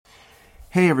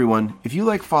Hey everyone, if you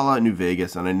like Fallout New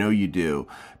Vegas, and I know you do,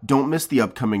 don't miss the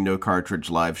upcoming No Cartridge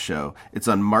live show. It's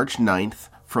on March 9th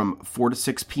from 4 to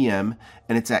 6 p.m.,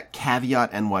 and it's at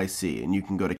Caveat NYC, and you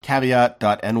can go to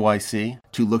caveat.nyc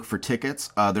to look for tickets.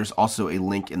 There's also a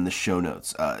link in the show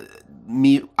notes.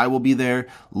 I will be there,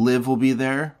 Liv will be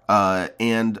there,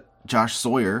 and Josh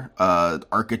Sawyer,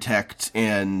 architect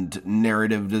and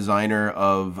narrative designer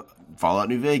of Fallout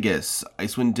New Vegas,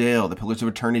 Icewind Dale, the Pillars of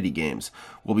Eternity games,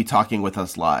 will be talking with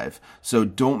us live. So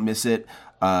don't miss it.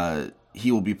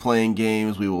 He will be playing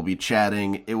games. We will be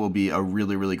chatting. It will be a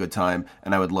really, really good time,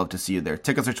 and I would love to see you there.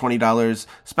 Tickets are $20.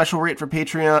 Special rate for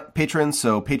patrons,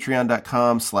 so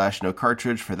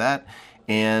patreon.com/nocartridge for that,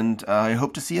 and I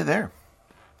hope to see you there.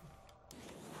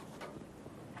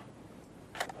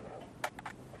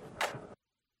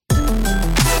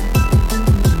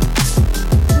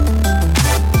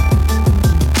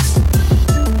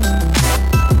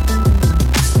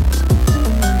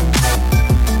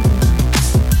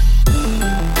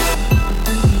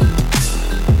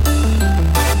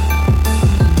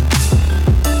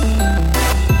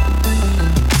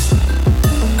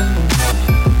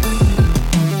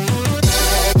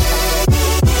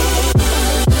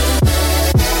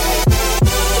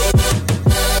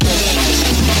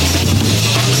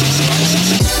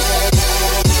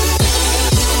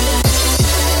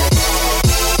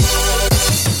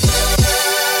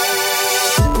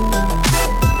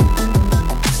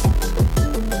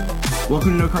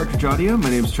 Welcome to No Cartridge Audio. My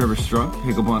name is Trevor Strunk,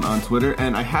 Higgleblunt on Twitter,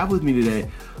 and I have with me today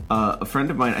a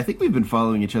friend of mine. I think we've been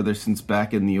following each other since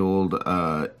back in the old,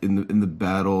 in the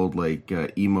bad old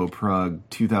emo prog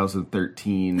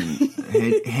 2013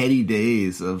 heady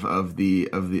days of the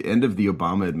end of the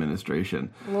Obama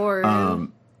administration. Lord,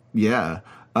 yeah,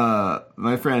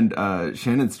 my friend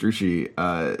Shannon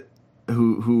Strucci,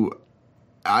 who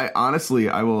I honestly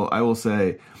I will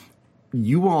say,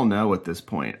 you all know at this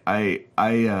point. I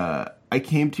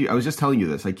came to you. I was just telling you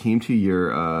this. I came to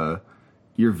your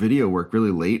video work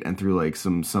really late and through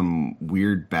some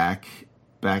weird back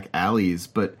alleys.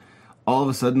 But all of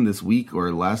a sudden this week, or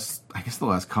the last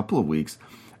couple of weeks,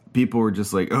 people were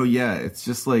just like, "Oh yeah, it's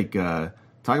just like talk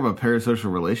about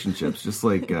parasocial relationships." Just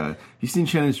like, you seen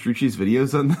Shannon Strucci's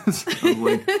videos on this? I'm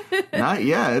like, not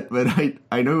yet, but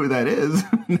I know who that is.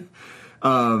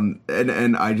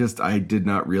 And I did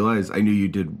not realize. I knew you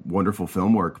did wonderful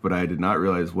film work, but I did not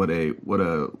realize what a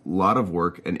lot of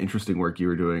work and interesting work you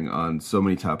were doing on so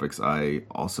many topics I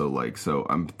also like. So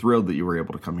I'm thrilled that you were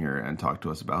able to come here and talk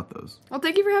to us about those. well,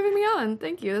 thank you for having me on.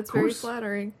 Thank you. That's very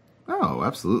flattering. Oh,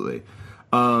 absolutely.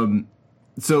 So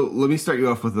let me start you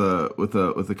off with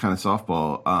a kind of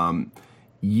softball.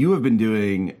 You have been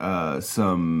doing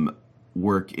some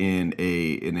work in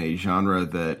a genre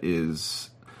that is,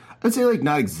 I'd say,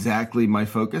 not exactly my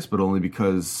focus, but only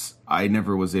because I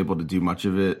never was able to do much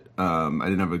of it. I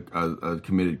didn't have a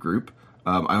committed group.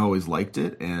 I always liked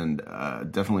it, and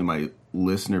definitely my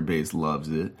listener base loves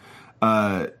it.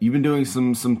 You've been doing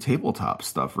some tabletop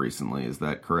stuff recently, is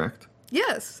that correct?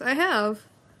 Yes, I have.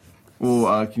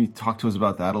 Well, can you talk to us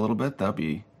about that a little bit? That'd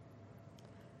be...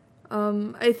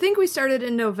 I think we started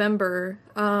in November.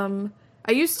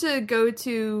 I used to go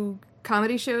to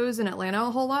comedy shows in Atlanta a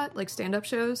whole lot, like stand-up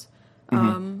shows.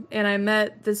 And I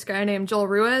met this guy named Joel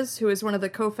Ruiz, who is one of the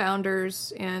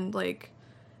co-founders and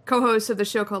co-hosts of the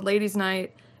show called Ladies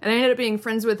Night. And I ended up being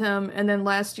friends with him. And then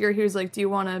last year he was like, "Do you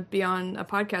want to be on a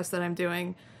podcast that I'm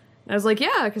doing?" And I was like,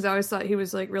 "Yeah," because I always thought he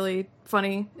was really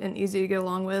funny and easy to get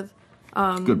along with.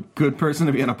 Good person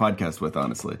to be on a podcast with,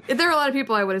 honestly. There are a lot of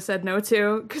people I would have said no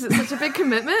to because it's such a big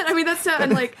commitment. I mean, that's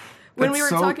and when we were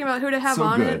talking about who to have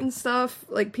on it and stuff,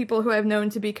 people who I've known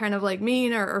to be kind of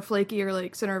mean or flaky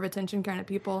or center of attention kind of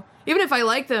people. Even if I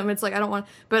like them, it's I don't want.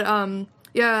 But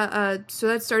so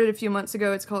that started a few months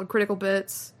ago. It's called Critical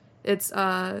Bits. It's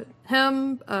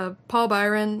him, Paul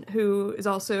Byron, who is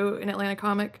also an Atlanta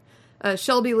comic,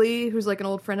 Shelby Lee, who's an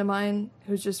old friend of mine,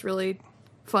 who's just really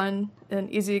fun and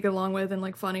easy to get along with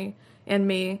and funny, and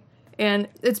me. And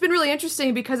it's been really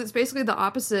interesting because it's basically the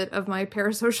opposite of my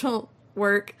parasocial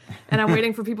work, and I'm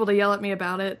waiting for people to yell at me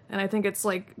about it, and I think it's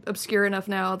obscure enough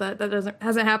now that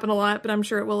hasn't happened a lot, but I'm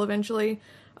sure it will eventually.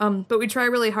 But we try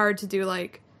really hard to do to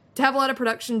have a lot of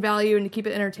production value and to keep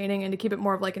it entertaining and to keep it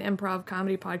more of an improv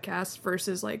comedy podcast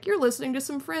versus you're listening to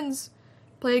some friends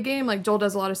play a game. Joel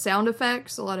does a lot of sound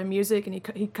effects, a lot of music, and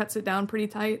he cuts it down pretty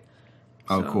tight.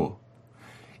 Oh, cool.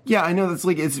 Yeah, I know that's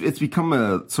it's become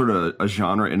a sort of a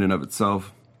genre in and of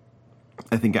itself.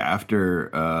 I think after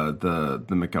the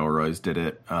McElroys did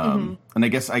it, and I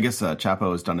guess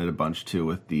Chapo has done it a bunch too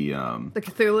with the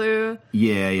Cthulhu.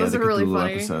 Yeah, those the are Cthulhu really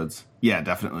funny episodes. Yeah,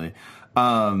 definitely.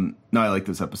 No, I like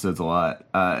those episodes a lot.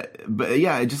 But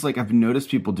yeah, I just like I've noticed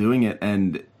people doing it,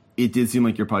 and it did seem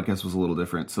like your podcast was a little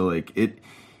different. So like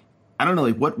I don't know,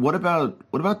 like what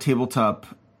about tabletop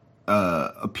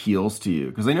appeals to you?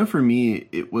 Because I know for me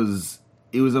it was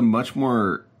a much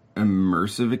more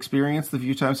immersive experience the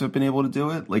few times I've been able to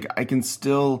do it. Like I can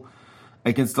still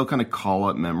kind of call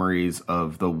up memories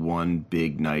of the one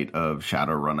big night of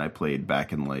Shadowrun I played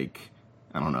back in like,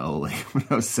 I don't know, like when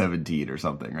I was 17 or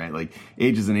something, right? Like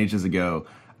ages and ages ago,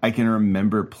 I can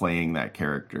remember playing that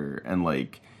character and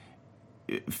like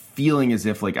feeling as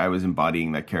if like I was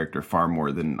embodying that character far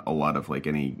more than a lot of like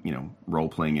any,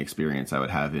 role-playing experience I would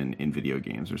have in video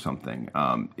games or something.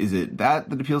 Is it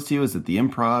that appeals to you? Is it the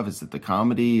improv? Is it the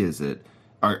comedy? Do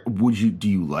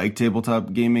you like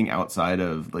tabletop gaming outside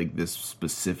of like this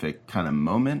specific kind of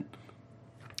moment?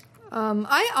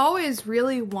 I always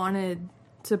really wanted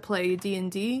to play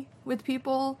D&D with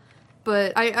people,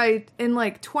 but I in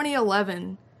like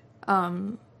 2011,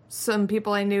 some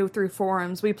people I knew through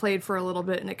forums, we played for a little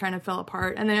bit and it kind of fell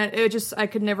apart. And then I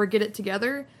could never get it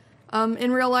together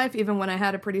in real life, even when I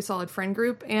had a pretty solid friend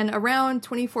group. And around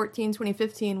 2014,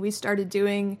 2015, we started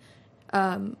doing,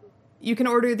 you can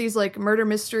order these like murder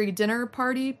mystery dinner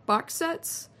party box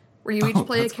sets where you each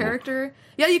play a character.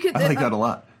 Cool. Yeah, you can. I like that a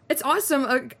lot. It's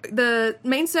awesome. The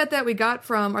main set that we got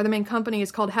from, or the main company,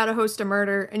 is called How to Host a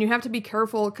Murder, and you have to be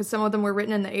careful because some of them were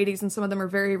written in the 80s and some of them are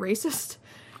very racist.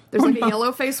 There's like a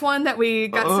yellow face one that we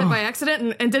got sent by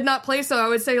accident and did not play, so I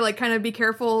would say like kind of be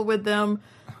careful with them.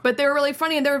 But they were really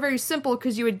funny and they were very simple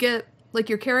because you would get like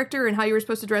your character and how you were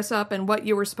supposed to dress up and what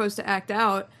you were supposed to act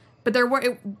out. But there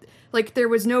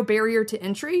was no barrier to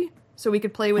entry, so we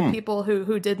could play with people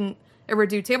who didn't ever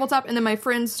do tabletop. And then my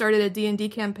friends started a D&D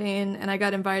campaign and I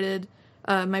got invited.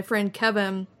 My friend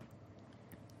Kevin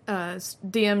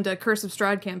DM'd a Curse of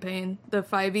Strahd campaign, the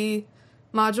 5e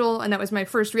module, and that was my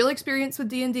first real experience with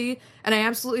D&D, and I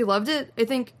absolutely loved it. I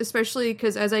think especially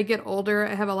because as I get older,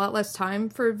 I have a lot less time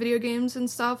for video games and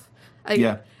stuff.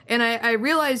 And I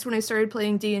realized when I started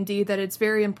playing D&D that it's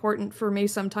very important for me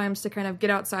sometimes to kind of get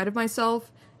outside of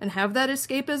myself and have that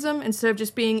escapism instead of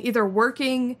just being either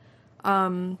working,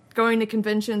 going to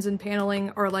conventions and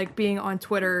paneling, or like being on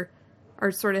Twitter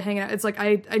or sort of hanging out. It's like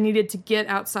I needed to get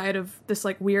outside of this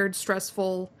like weird,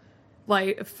 stressful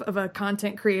life of a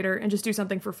content creator and just do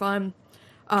something for fun.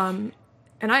 And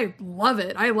I love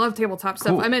it. I love tabletop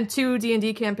stuff. Cool. I'm in 2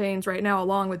 D&D campaigns right now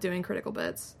along with doing Critical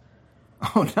Bits.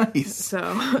 Oh, nice. So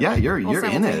yeah, you're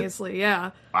in it.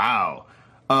 Yeah. Wow.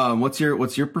 What's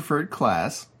your preferred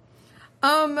class?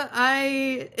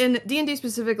 In D&D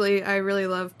specifically, I really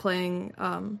love playing,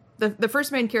 the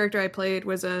first main character I played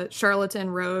was a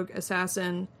charlatan rogue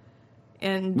assassin,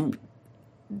 and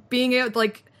being able,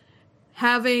 like,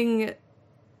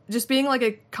 just being like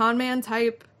a con man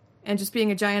type and just being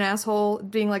a giant asshole,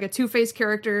 being like a two-faced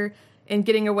character and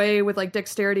getting away with like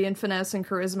dexterity and finesse and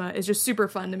charisma is just super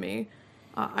fun to me.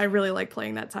 I really like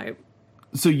playing that type.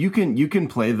 So you can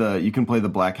play the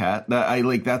black hat.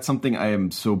 That's something I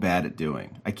am so bad at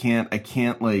doing.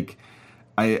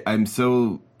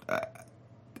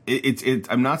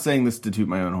 I'm not saying this to toot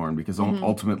my own horn because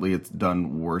ultimately it's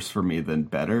done worse for me than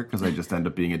better because I just end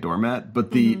up being a doormat.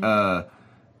 But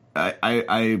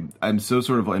I'm so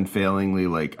sort of unfailingly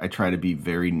like I try to be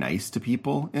very nice to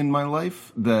people in my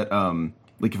life that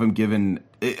like if I'm given,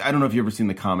 I don't know if you've ever seen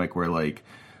the comic where like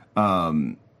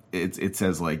it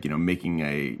says like, making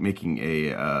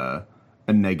a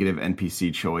negative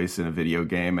NPC choice in a video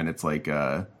game, and it's like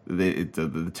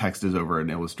the text is over an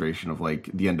illustration of like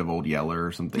the end of Old Yeller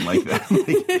or something like that.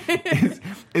 Like,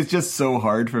 it's just so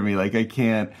hard for me. Like I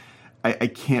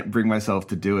can't bring myself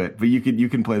to do it. But you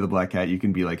can play the black hat. You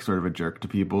can be like sort of a jerk to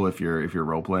people if you're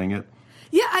role playing it.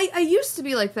 Yeah, I used to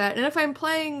be like that, and if I'm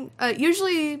playing,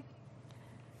 usually.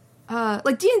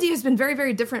 Like D&D has been very,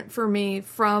 very different for me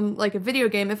from like a video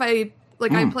game. If I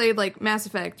I played like Mass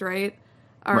Effect, right?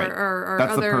 Or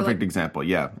that's other, the perfect like, example.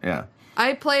 Yeah.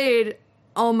 I played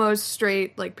almost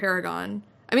straight like Paragon.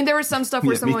 I mean, there was some stuff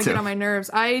where someone would get on my nerves.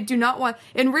 I do not want,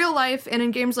 in real life and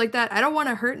in games like that, I don't want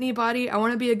to hurt anybody. I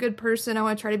want to be a good person. I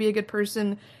want to try to be a good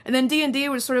person. And then D&D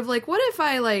was sort of like, what if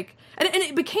I like, and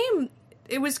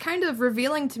it was kind of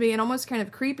revealing to me and almost kind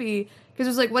of creepy because it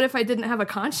was like, what if I didn't have a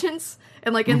conscience?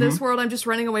 And like in this world, I'm just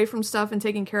running away from stuff and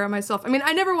taking care of myself. I mean,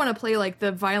 I never want to play like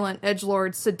the violent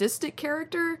edgelord sadistic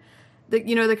character, the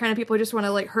kind of people who just want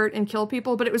to like hurt and kill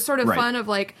people. But it was sort of fun of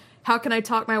like, how can I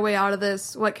talk my way out of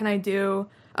this? What can I do?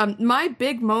 My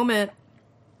big moment,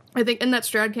 I think, in that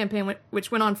Strahd campaign,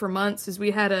 which went on for months, is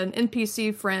we had an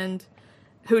NPC friend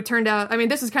who turned out, I mean,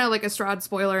 this is kind of like a Strahd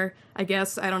spoiler, I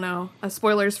guess. I don't know.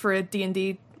 Spoilers for a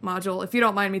D&D module. If you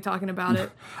don't mind me talking about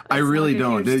it, I really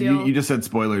don't. You just said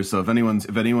spoilers, so if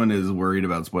anyone is worried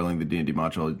about spoiling the D&D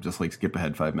module, just like skip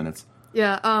ahead 5 minutes.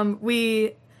 Yeah,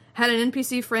 we had an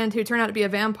NPC friend who turned out to be a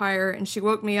vampire, and she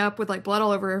woke me up with like blood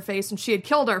all over her face, and she had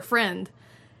killed our friend.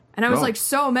 And I was like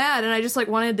so mad, and I just like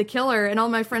wanted to kill her, and all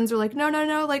my friends were like, no,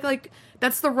 like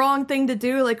that's the wrong thing to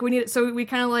do. Like we need it. So we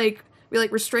kind of like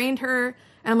restrained her,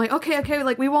 and I'm like, okay,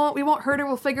 like we won't hurt her.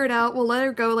 We'll figure it out. We'll let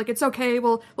her go. Like it's okay.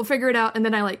 We'll figure it out. And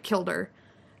then I like killed her.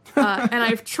 And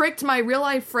I've tricked my real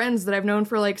life friends that I've known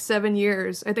for like 7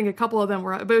 years. I think a couple of them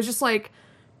were, but it was just like,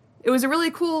 it was a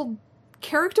really cool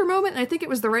character moment, and I think it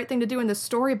was the right thing to do in the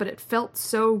story, but it felt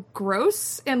so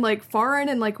gross and like foreign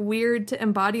and like weird to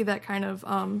embody that kind of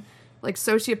like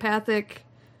sociopathic,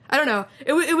 I don't know,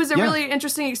 it was a really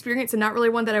interesting experience and not really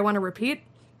one that I want to repeat.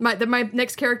 My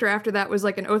next character after that was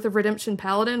like an Oath of Redemption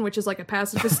paladin, which is like a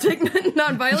pacifistic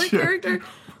non-violent character,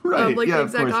 right? Like the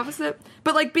exact opposite,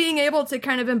 but like being able to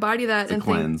kind of embody that and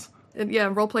cleanse.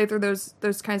 Role play through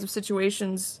those kinds of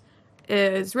situations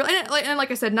is really, and like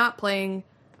I said, not playing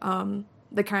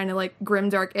the kind of like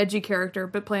grimdark, edgy character,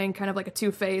 but playing kind of like a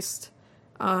two-faced,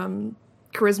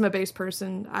 charisma-based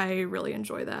person. I really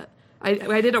enjoy that. I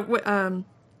did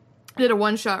a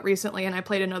one-shot recently, and I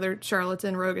played another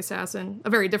charlatan rogue assassin, a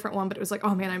very different one, but it was like,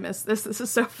 oh man, I missed this. This is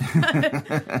so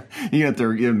fun. You have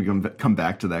to come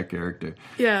back to that character.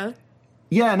 Yeah.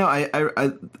 Yeah, no,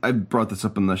 I brought this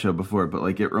up on the show before, but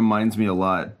like it reminds me a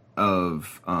lot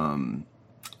of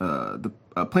the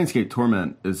Planescape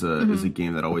Torment is a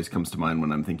game that always comes to mind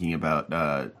when I'm thinking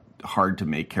about hard to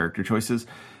make character choices,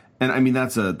 and I mean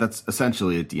that's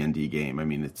essentially a D&D game. I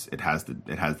mean it has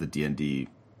the D&D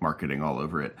marketing all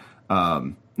over it.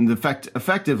 And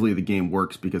effectively the game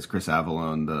works because Chris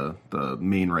Avallone, the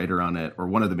main writer on it, or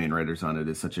one of the main writers on it,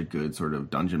 is such a good sort of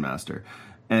dungeon master,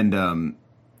 and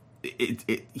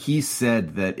he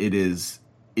said that it is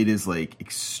like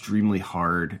extremely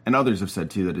hard, and others have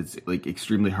said too that it's like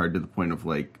extremely hard to the point of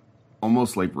like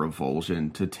almost like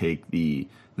revulsion to take the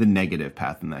negative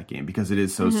path in that game, because it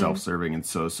is so self-serving and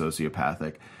so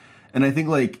sociopathic. And I think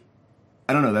like,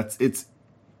 I don't know, it's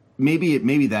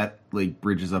maybe that like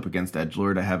bridges up against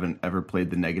Edgelord. I haven't ever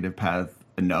played the negative path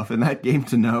enough in that game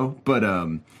to know, but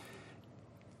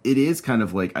it is kind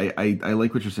of like, I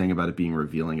like what you're saying about it being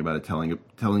revealing, about it telling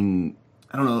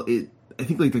I don't know, I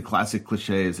think like the classic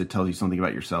cliche is it tells you something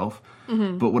about yourself.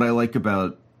 But what I like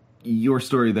about your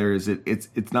story there is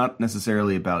it's not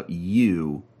necessarily about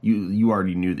you. You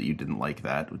already knew that you didn't like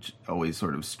that, which always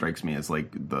sort of strikes me as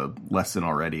like the lesson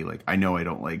already. Like, I know I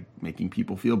don't like making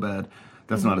people feel bad.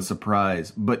 That's not a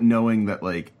surprise. But knowing that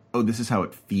like, oh, this is how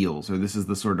it feels, or this is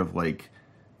the sort of like,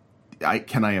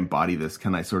 can I embody this?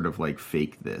 Can I sort of like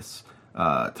fake this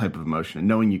type of emotion? And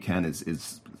knowing you can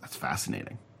is that's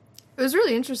fascinating. It was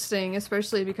really interesting,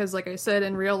 especially because, like I said,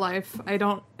 in real life, I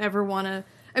don't ever want to...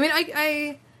 I mean,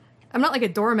 I'm not like a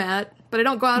doormat, but I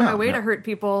don't go out of my way to hurt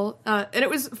people. And it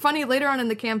was funny, later on in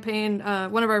the campaign,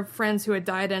 one of our friends who had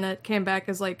died in it came back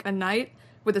as like a knight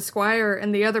with a squire,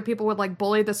 and the other people would like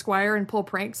bully the squire and pull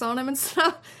pranks on him and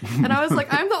stuff. And I was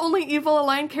like, I'm the only evil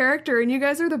aligned character, and you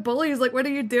guys are the bullies. Like, what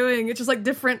are you doing? It's just like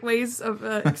different ways of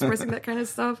expressing that kind of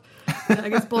stuff. I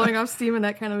guess blowing off steam in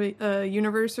that kind of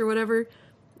universe or whatever.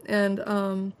 And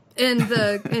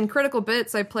in Critical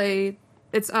Bits, I play,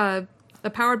 it's a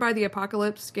Powered by the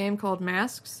Apocalypse game called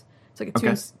Masks. It's like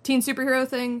a teen superhero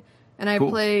thing, and I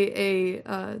play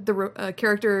a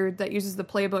character that uses the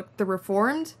playbook The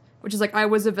Reformed, which is like, I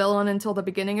was a villain until the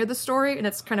beginning of the story, and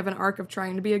it's kind of an arc of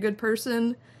trying to be a good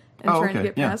person and trying to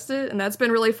get past it, and that's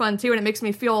been really fun too, and it makes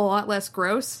me feel a lot less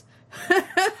gross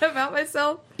about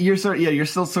myself. You're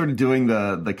still sort of doing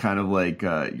the kind of like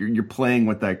you're playing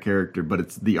with that character, but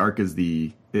it's the arc is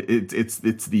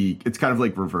it's kind of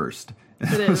like reversed.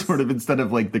 It is. Sort of, instead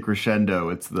of like the crescendo,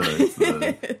 it's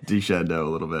the descendo a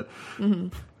little bit.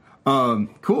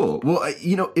 Cool. Well,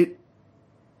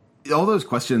 all those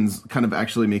questions kind of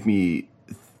actually make me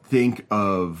think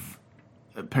of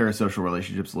parasocial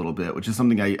relationships a little bit, which is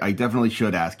something I definitely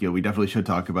should ask you. We definitely should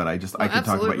talk about. I could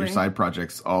talk about your side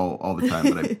projects all the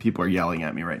time, but people are yelling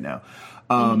at me right now.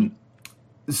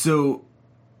 So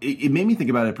it made me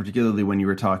think about it, particularly when you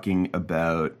were talking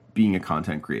about being a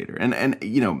content creator, and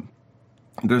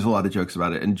there's a lot of jokes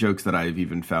about it, and jokes that I've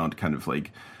even found kind of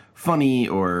like funny,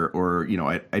 or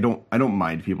I don't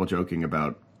mind people joking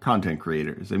about content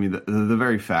creators. I mean, the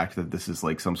very fact that this is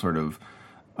like some sort of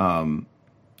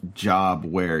job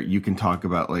where you can talk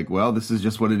about like, well, this is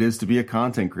just what it is to be a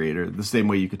content creator, the same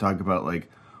way you could talk about like,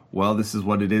 well, this is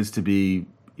what it is to be,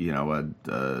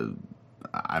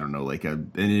 I don't know, like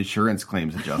an insurance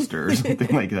claims adjuster or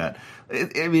something like that.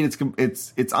 I mean,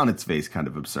 it's on its face kind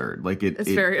of absurd. Like it's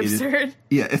very absurd.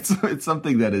 It's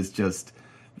something that is just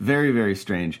very, very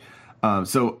strange.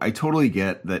 So I totally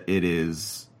get that it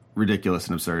is ridiculous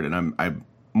and absurd, and I'm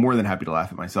more than happy to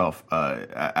laugh at myself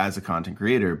as a content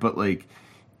creator. But like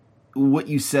what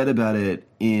you said about it,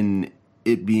 in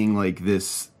it being like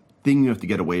this thing you have to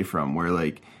get away from, where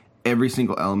like every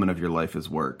single element of your life is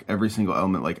work. Every single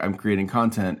element, like I'm creating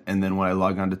content, and then when I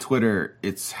log on to Twitter,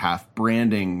 it's half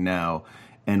branding now.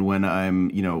 And when I'm,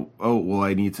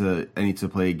 I need to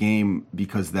play a game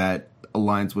because that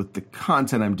aligns with the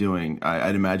content I'm doing.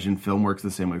 I'd imagine film works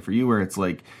the same way for you, where it's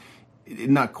like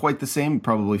not quite the same.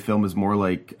 Probably film is more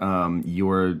like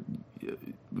your,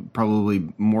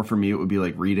 probably more for me, it would be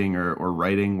like reading or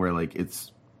writing, where like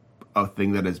it's a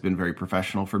thing that has been very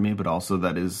professional for me, but also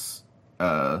that is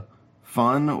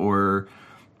fun or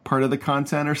part of the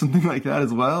content or something like that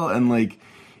as well. And like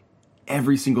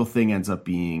every single thing ends up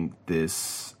being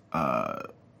this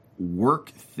work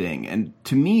thing. And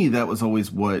to me, that was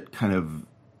always what kind of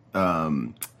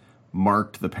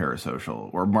marked the parasocial,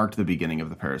 or marked the beginning of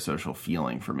the parasocial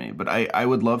feeling for me. But I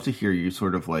would love to hear you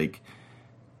sort of like,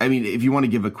 I mean, if you want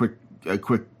to give a quick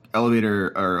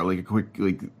elevator or like a quick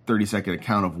 30-second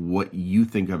account of what you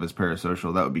think of as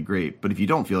parasocial, that would be great. But if you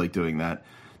don't feel like doing that,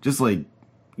 just like,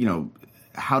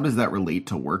 how does that relate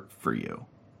to work for you?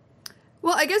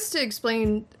 Well, I guess to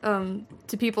explain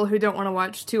to people who don't want to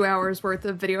watch 2 hours worth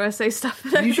of video essay stuff.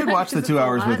 You should watch the 2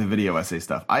 hours worth of video essay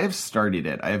stuff. I have started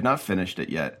it. I have not finished it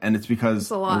yet. And it's because,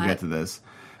 we'll get to this,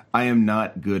 I am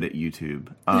not good at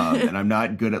YouTube. And I'm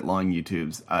not good at long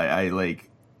YouTubes.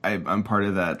 I'm part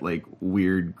of that like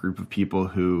weird group of people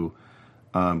who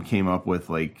came up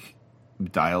with like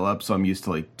dial-up. So I'm used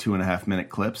to like 2.5 minute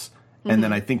clips. And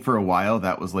then I think for a while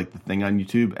that was like the thing on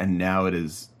YouTube, and now it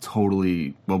is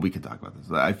totally, well, we could talk about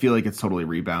this. I feel like it's totally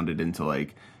rebounded into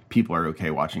like people are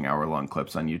okay watching hour-long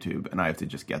clips on YouTube, and I have to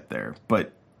just get there.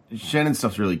 But Shannon's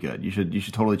stuff's really good. You should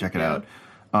totally check it out.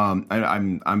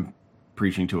 I'm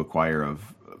preaching to a choir of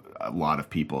a lot of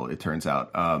people, it turns out,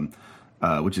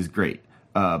 which is great.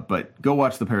 But go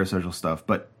watch the parasocial stuff.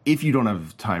 But if you don't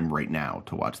have time right now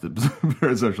to watch the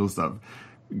parasocial stuff,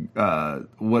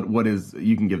 what is,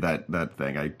 you can give that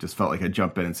thing. I just felt like I'd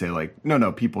jump in and say like,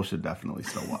 no, people should definitely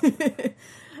still watch.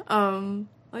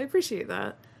 I appreciate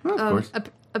that. Well, of course.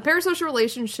 A parasocial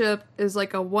relationship is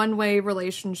like a one-way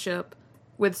relationship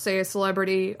with, say, a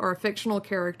celebrity or a fictional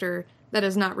character that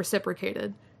is not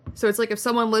reciprocated. So it's like if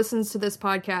someone listens to this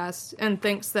podcast and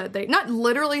thinks that they, not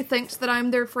literally thinks that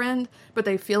I'm their friend, but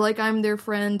they feel like I'm their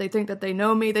friend, they think that they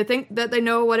know me, they think that they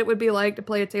know what it would be like to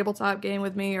play a tabletop game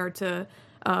with me, or to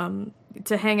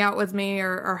hang out with me,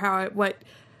 or how what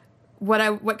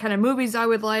kind of movies I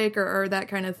would like, or that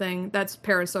kind of thing. That's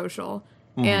parasocial.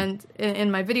 Mm-hmm. And in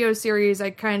my video series, I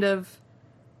kind of,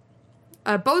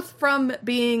 both from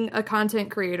being a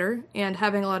content creator and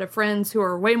having a lot of friends who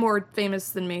are way more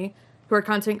famous than me, who are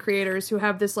content creators, who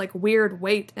have this like weird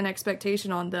weight and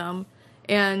expectation on them,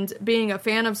 and being a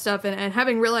fan of stuff, and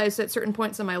having realized at certain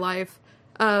points in my life,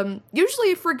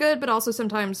 usually for good, but also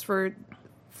sometimes for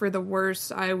the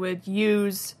worse, I would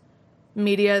use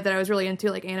media that I was really into,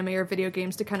 like anime or video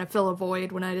games, to kind of fill a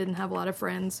void when I didn't have a lot of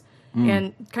friends.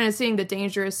 And kind of seeing the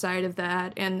dangerous side of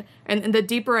that. And the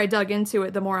deeper I dug into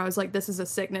it, the more I was like, this is a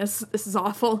sickness. This is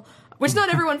awful. Which not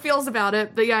everyone feels about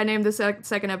it. But yeah, I named the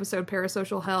second episode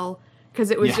Parasocial Hell, because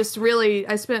it was just really,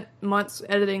 I spent months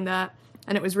editing that,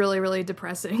 and it was really, really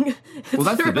depressing. Well,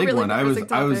 that's the big really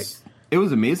one. It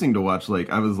was amazing to watch. Like,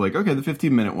 I was like, okay, the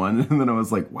 15-minute one, and then I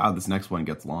was like, wow, this next one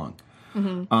gets long.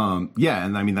 Mm-hmm. Yeah,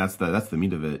 and I mean that's the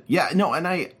meat of it. Yeah, no, and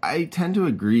I tend to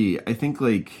agree. I think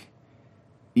like,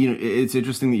 it's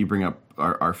interesting that you bring up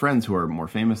our friends who are more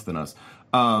famous than us.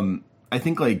 I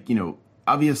think like,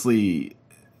 obviously,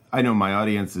 I know my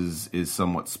audience is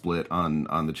somewhat split on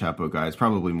the Chapo guys,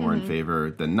 probably more in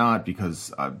favor than not,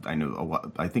 because I know a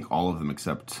lot. I think all of them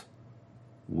except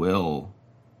Will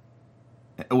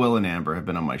and Amber have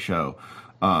been on my show.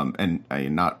 And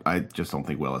I just don't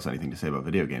think Will has anything to say about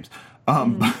video games. Or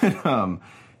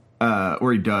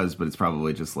he does, but it's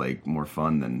probably just like more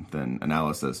fun than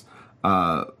analysis.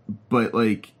 But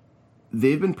like,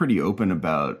 they've been pretty open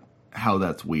about how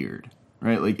that's weird,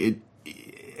 right? Like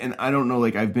and I don't know,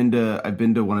 like I've been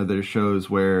to one of their shows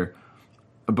where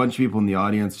a bunch of people in the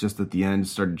audience just at the end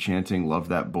started chanting "Love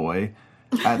That Boy"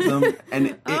 at them, and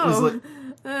it was like,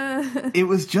 it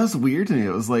was just weird to me.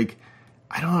 It was like,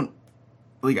 I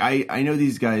know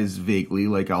these guys vaguely.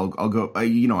 Like I'll go.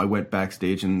 I went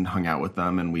backstage and hung out with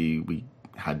them, and we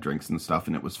had drinks and stuff,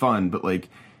 and it was fun. But like,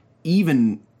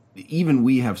 even even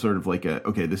we have sort of like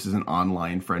okay, this is an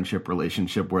online friendship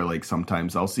relationship where like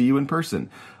sometimes I'll see you in person.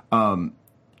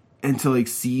 And to like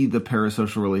see the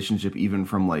parasocial relationship even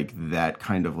from like that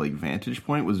kind of like vantage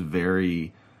point was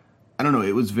very, I don't know,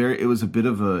 it was a bit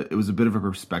of a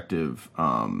perspective,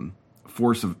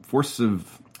 force of,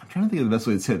 I'm trying to think of the best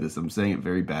way to say this. I'm saying it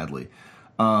very badly.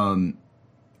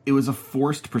 It was a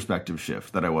forced perspective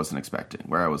shift that I wasn't expecting,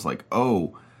 where I was like,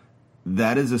 oh,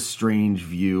 that is a strange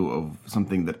view of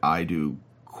something that I do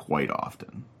quite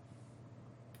often.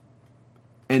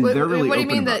 And they're really what do you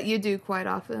mean that you do quite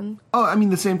often? Oh, I mean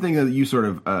the same thing that you sort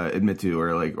of admit to,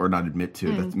 or not admit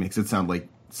to. That makes it sound like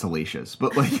salacious,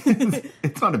 but like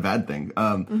it's not a bad thing,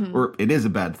 or it is a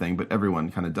bad thing, but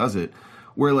everyone kind of does it.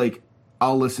 Where like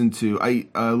I listened to a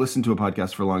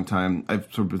podcast for a long time.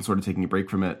 I've been taking a break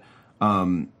from it,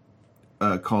 called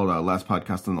Last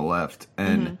Podcast on the Left,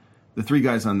 and the three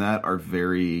guys on that are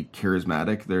very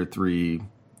charismatic. They're three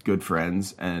good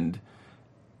friends, and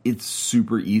it's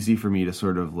super easy for me to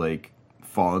sort of like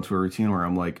fall into a routine where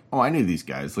I'm like, oh, I knew these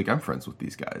guys. Like, I'm friends with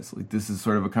these guys. Like, this is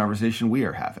sort of a conversation we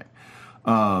are having.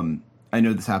 I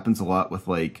know this happens a lot with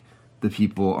like the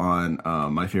people on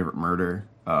My Favorite Murder.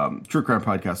 True crime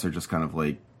podcasts are just kind of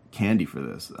like candy for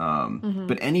this.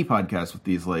 But any podcast with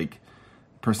these like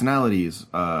personalities,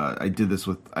 I did this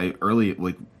with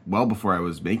well before I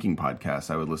was making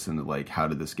podcasts, I would listen to like How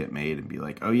Did This Get Made and be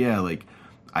like, oh yeah, like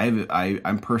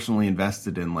I'm personally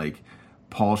invested in like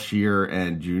Paul Scheer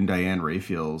and June Diane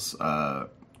Raphael's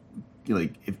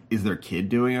like is their kid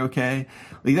doing okay,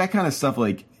 like that kind of stuff.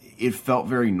 Like it felt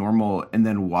very normal, and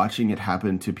then watching it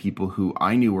happen to people who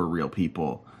I knew were real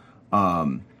people,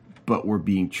 but were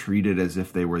being treated as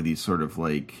if they were these sort of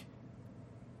like,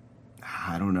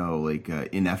 I don't know, like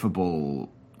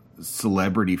ineffable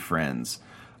celebrity friends.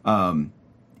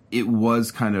 It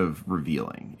was kind of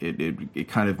revealing. It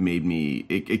kind of made me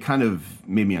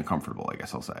uncomfortable, I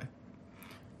guess I'll say.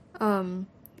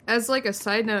 As like a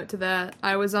side note to that,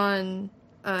 I was on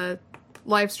a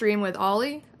live stream with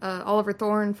Ollie, Oliver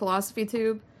Thorne, Philosophy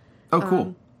Tube. Oh,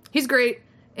 cool. He's great.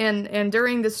 And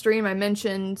during the stream, I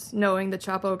mentioned knowing the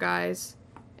Chapo guys.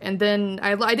 And then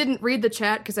I didn't read the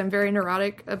chat because I'm very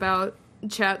neurotic about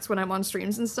chats when I'm on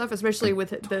streams and stuff, especially with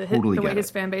the way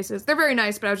his fan base is. They're very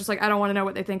nice, but I was just like, I don't want to know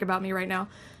what they think about me right now.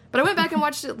 But I went back and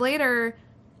watched it later,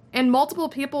 and multiple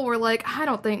people were like, I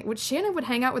don't think Shannon would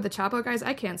hang out with the Chapo guys.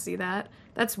 I can't see that.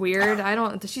 That's weird.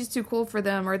 She's too cool for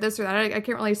them, or this or that. I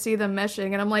can't really see them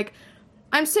meshing. And I'm like,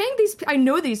 I'm saying I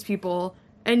know these people,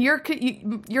 and your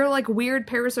like weird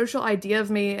parasocial idea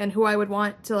of me and who I would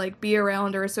want to like be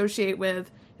around or associate with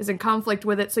is in conflict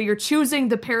with it. So you're choosing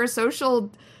the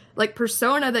parasocial like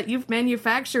persona that you've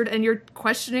manufactured, and you're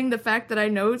questioning the fact that I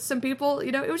know some people.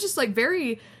 You know, it was just like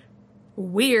very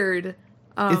weird.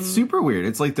 It's super weird.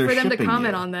 It's like they're for them to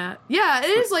comment you. On that. Yeah, it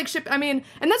is like I mean,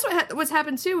 and that's what's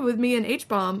happened too with me and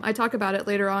H-Bomb. I talk about it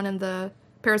later on in the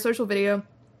parasocial video.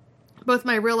 Both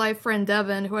my real life friend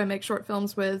Devin, who I make short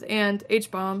films with, and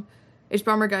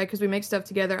H-Bomber guy, because we make stuff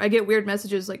together. I get weird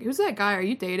messages like, "Who's that guy? Are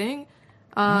you dating?"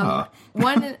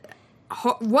 One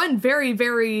very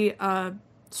very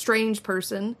strange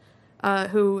person,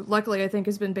 who luckily I think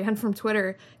has been banned from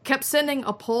Twitter, kept sending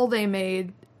a poll they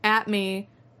made at me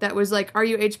that was like, are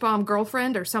you H-Bomb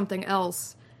girlfriend or something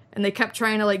else? And they kept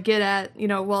trying to like get at,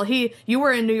 well, you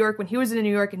were in New York when he was in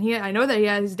New York, and I know that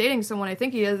he's dating someone, I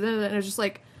think he is, and it was just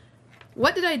like,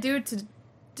 what did I do to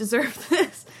deserve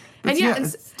this? And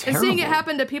and seeing it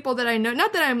happen to people that I know,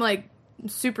 not that I'm like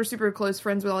super, super close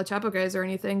friends with all the Chapo guys or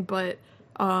anything, but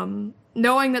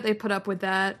knowing that they put up with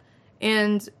that.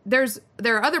 And there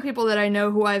are other people that I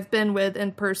know who I've been with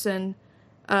in person,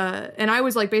 and I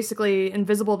was like basically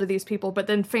invisible to these people, but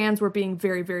then fans were being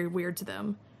very, very weird to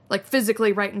them. Like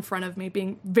physically right in front of me,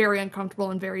 being very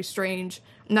uncomfortable and very strange.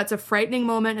 And that's a frightening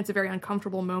moment. It's a very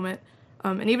uncomfortable moment.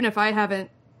 And even if I haven't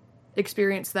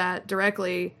experienced that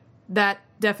directly, that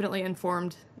definitely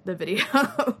informed the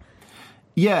video.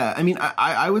 Yeah, I mean,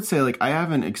 I would say, like, I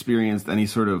haven't experienced any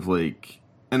sort of, like,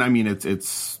 and I mean,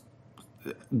 it's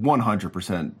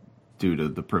 100% due to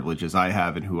the privileges I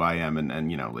have and who I am,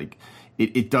 and like,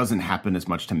 it doesn't happen as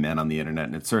much to men on the internet,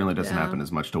 and it certainly doesn't happen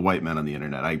as much to white men on the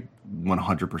internet. I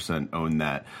 100% own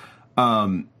that.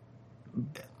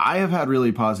 I have had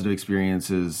really positive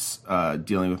experiences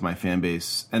dealing with my fan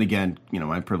base, and again,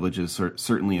 my privileges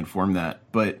certainly inform that.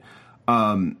 But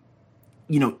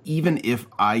even if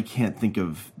I can't think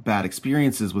of bad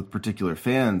experiences with particular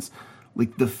fans,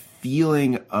 like the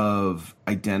feeling of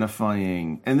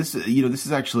identifying, and this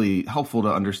is actually helpful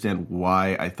to understand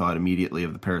why I thought immediately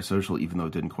of the parasocial, even though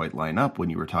it didn't quite line up when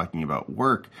you were talking about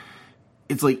work.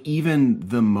 It's like even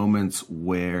the moments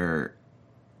where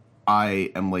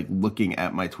I am like looking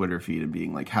at my Twitter feed and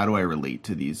being like, how do I relate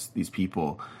to these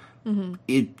people? Mm-hmm.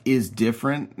 It is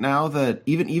different now that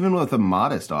even with a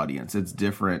modest audience, it's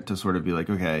different to sort of be like,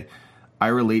 okay, I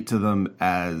relate to them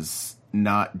as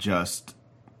not just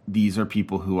these are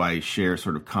people who I share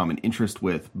sort of common interest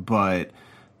with, but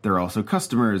they're also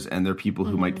customers, and they're people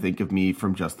who might think of me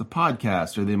from just the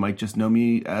podcast, or they might just know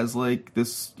me as like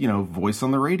this, voice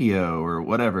on the radio or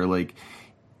whatever. Like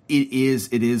it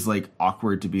is like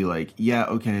awkward to be like, yeah,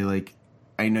 okay, like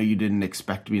I know you didn't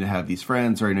expect me to have these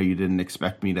friends, or I know you didn't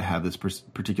expect me to have this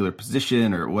particular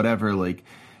position or whatever, like,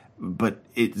 but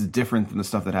it's different than the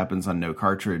stuff that happens on No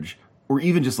Cartridge, or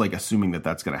even just like assuming that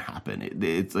that's going to happen.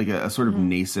 It's like a sort of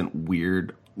nascent,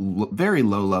 weird, very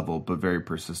low level, but very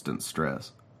persistent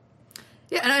stress.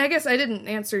 Yeah, and I guess I didn't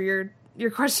answer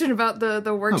your question about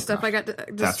the work stuff. I got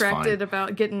distracted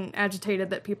about getting agitated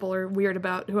that people are weird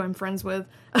about who I'm friends with.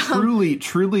 Truly,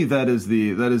 that is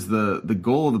the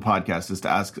goal of the podcast, is to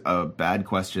ask a bad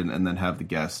question and then have the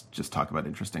guest just talk about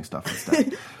interesting stuff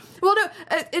instead. Well, no,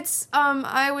 it's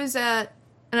I was at,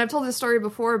 and I've told this story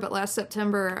before, but last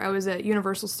September I was at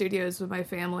Universal Studios with my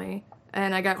family,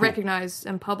 and I got recognized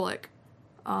in public.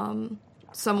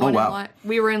 Someone in line.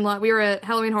 We were at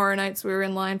Halloween Horror Nights. We were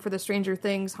in line for the Stranger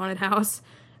Things haunted house.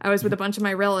 I was with a bunch of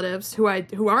my relatives who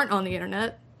aren't on the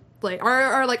internet. Like,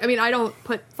 are like, I mean, I don't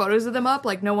put photos of them up.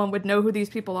 Like, no one would know who these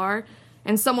people are.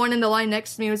 And someone in the line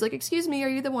next to me was like, "Excuse me, are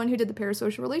you the one who did the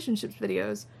parasocial relationships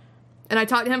videos?" And I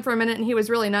talked to him for a minute, and he was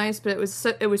really nice, but it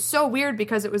was so weird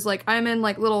because it was like, I'm in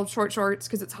like little short shorts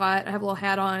because it's hot. I have a little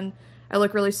hat on. I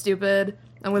look really stupid.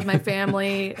 I'm with my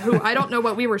family who I don't know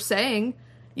what we were saying.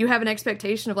 You have an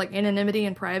expectation of like anonymity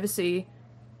and privacy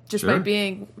just by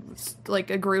being like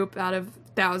a group out of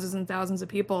thousands and thousands of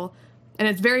people. And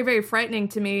it's very, very frightening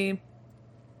to me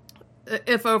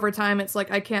if over time it's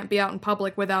like I can't be out in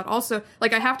public without also,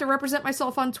 like, I have to represent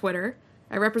myself on Twitter.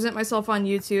 I represent myself on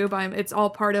YouTube. It's all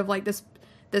part of like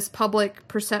this public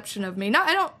perception of me. Now,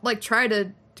 I don't like try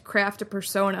to craft a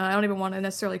persona. I don't even want to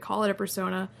necessarily call it a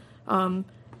persona.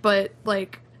 But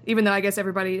like, even though I guess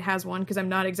everybody has one, because I'm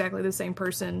not exactly the same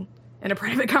person in a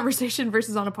private conversation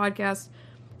versus on a podcast.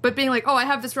 But being like, oh, I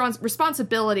have this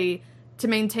responsibility to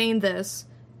maintain this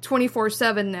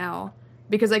 24/7 now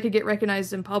because I could get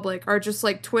recognized in public, or just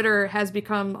like Twitter has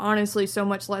become honestly so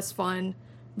much less fun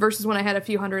versus when I had a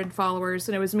few hundred followers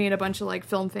and it was me and a bunch of like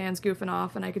film fans goofing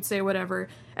off and I could say whatever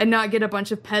and not get a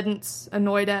bunch of pedants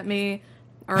annoyed at me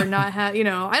or not have,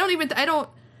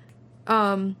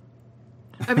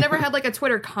 I've never had like a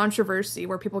Twitter controversy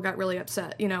where people got really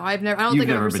upset. I don't think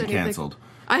I've ever been canceled.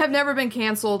 I have never been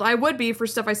canceled. I would be for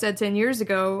stuff I said 10 years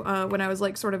ago when I was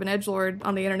like sort of an edgelord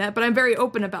on the internet, but I'm very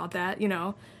open about that.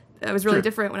 That was really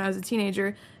different when I was a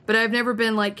teenager, but I've never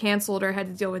been like canceled or had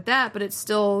to deal with that. But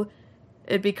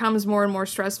it becomes more and more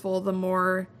stressful the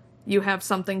more you have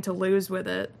something to lose with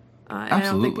it. And I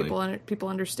don't think people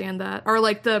understand that, or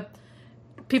like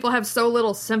people have so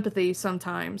little sympathy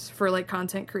sometimes for like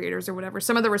content creators or whatever.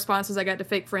 Some of the responses I got to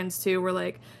fake friends too were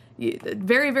like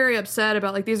very, very upset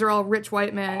about like, these are all rich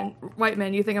white men.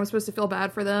 You think I'm supposed to feel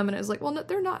bad for them? And it was like, well, no,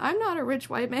 they're not. I'm not a rich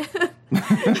white man. And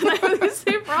I have the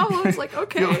same problems. Like,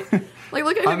 okay, like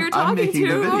look at who you're talking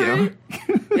to. Right?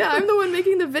 Yeah, I'm the one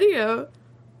making the video.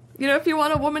 If you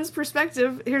want a woman's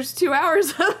perspective, here's 2 hours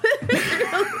of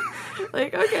it.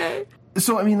 Like, okay.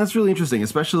 So, I mean, that's really interesting,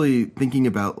 especially thinking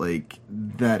about, like,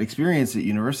 that experience at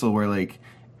Universal where, like,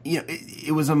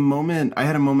 it was a moment, I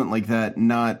had a moment like that,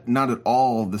 not at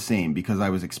all the same, because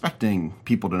I was expecting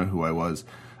people to know who I was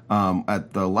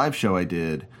at the live show I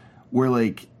did, where,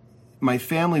 like, my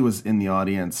family was in the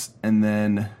audience, and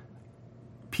then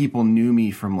people knew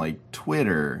me from, like,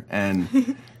 Twitter,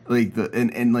 and... Like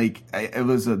there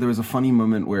was a funny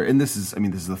moment where, and this is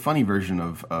the funny version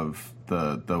of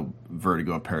the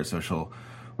vertigo of parasocial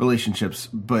relationships,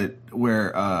 but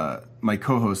where my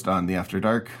co-host on the After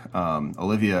Dark,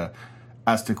 Olivia,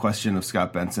 asked a question of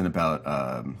Scott Benson about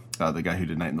the guy who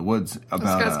did Night in the Woods.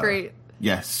 About Scott's great.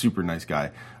 Yeah, super nice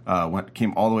guy.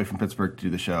 Came all the way from Pittsburgh to do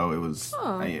the show. It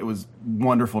was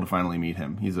wonderful to finally meet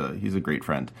him. He's a great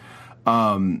friend.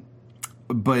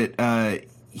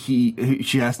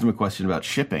 She asked him a question about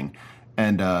shipping,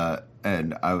 and I,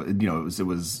 it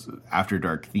was After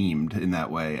Dark themed in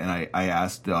that way. And I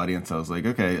asked the audience, I was like,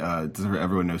 okay, does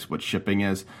everyone know what shipping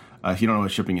is? If you don't know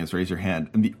what shipping is, raise your hand.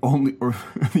 And the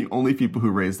only people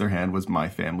who raised their hand was my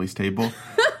family's table.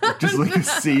 Just like a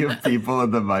sea of people,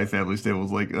 and then my family's table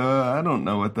was like, I don't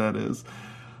know what that is.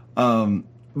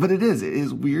 But it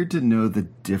is weird to know the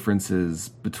differences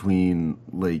between,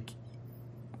 like,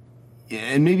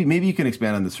 and maybe you can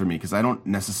expand on this for me, because I don't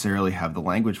necessarily have the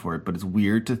language for it, but it's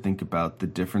weird to think about the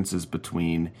differences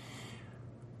between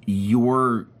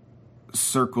your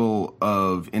circle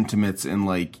of intimates in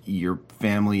like your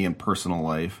family and personal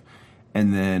life,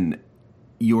 and then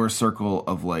your circle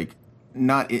of like,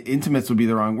 not intimates would be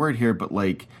the wrong word here, but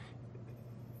like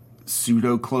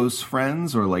pseudo close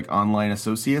friends or like online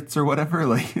associates or whatever.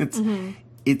 Like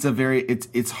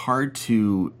it's hard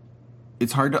to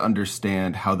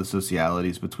understand how the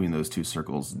socialities between those two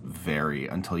circles vary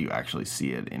until you actually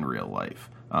see it in real life.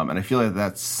 And I feel like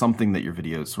that's something that your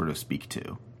videos sort of speak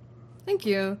to. Thank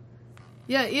you.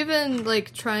 Yeah, even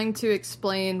like trying to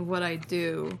explain what I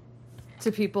do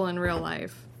to people in real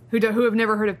life who have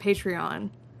never heard of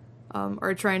Patreon,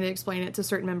 or trying to explain it to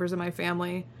certain members of my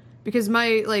family, because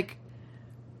it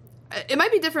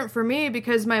might be different for me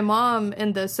because my mom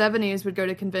in the 70s would go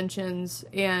to conventions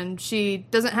and she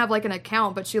doesn't have like an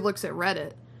account, but she looks at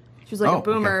Reddit. She's like a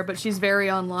boomer, okay. But she's very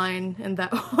online in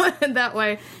that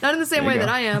way. Not in the same way that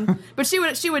I am, but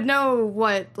she would know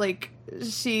what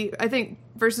I think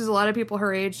versus a lot of people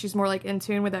her age, she's more like in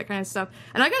tune with that kind of stuff.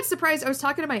 And I got surprised. I was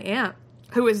talking to my aunt,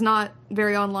 who is not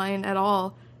very online at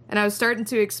all, and I was starting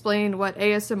to explain what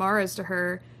ASMR is to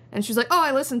her, and she's like, "Oh,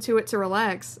 I listen to it to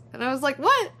relax." And I was like,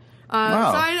 "What?"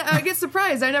 Wow. So I get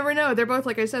surprised. I never know. They're both,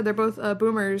 like I said, they're both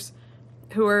boomers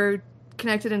who are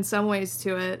connected in some ways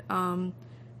to it.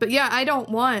 But yeah, I don't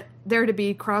want there to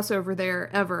be crossover there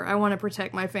ever. I want to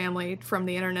protect my family from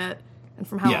the internet and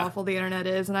from how awful the internet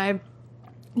is. And I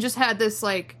just had this,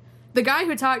 like, the guy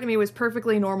who talked to me was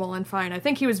perfectly normal and fine. I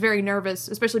think he was very nervous,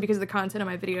 especially because of the content of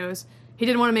my videos. He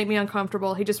didn't want to make me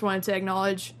uncomfortable. He just wanted to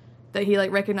acknowledge that he,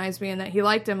 like, recognized me and that he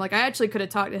liked him. Like, I actually could have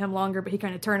talked to him longer, but he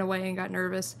kind of turned away and got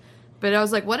nervous. But I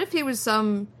was like, what if he was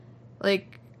some,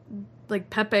 like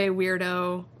Pepe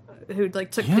weirdo who,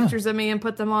 like, took pictures of me and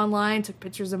put them online, took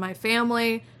pictures of my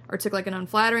family, or took, like, an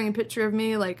unflattering picture of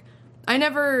me? Like, I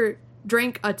never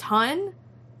drank a ton.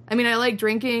 I mean, I like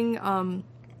drinking,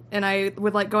 and I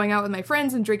would like going out with my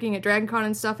friends and drinking at Dragon Con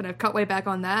and stuff, and I've cut way back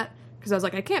on that, because I was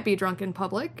like, I can't be drunk in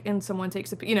public, and someone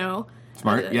takes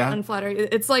Smart, unflattering.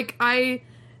 It's like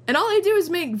and all I do is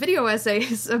make video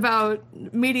essays about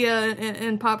media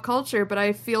and pop culture, but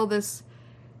I feel this,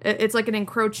 it's like an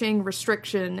encroaching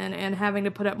restriction and having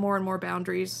to put up more and more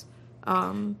boundaries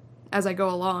as I go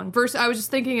along. First, I was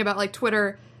just thinking about, like,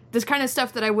 Twitter, this kind of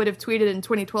stuff that I would have tweeted in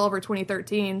 2012 or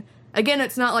 2013. Again,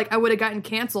 it's not like I would have gotten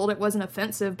canceled. It wasn't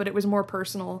offensive, but it was more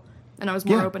personal, and I was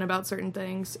more open about certain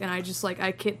things. And I just, like,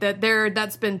 I can't,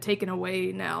 that's been taken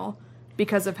away now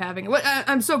because of having it.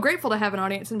 I'm so grateful to have an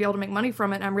audience and be able to make money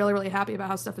from it. And I'm really, really happy about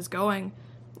how stuff is going,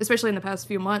 especially in the past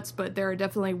few months. But there are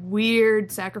definitely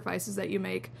weird sacrifices that you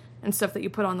make and stuff that you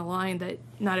put on the line that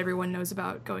not everyone knows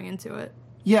about going into it.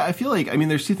 Yeah, I feel like, I mean,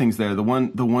 there's two things there. The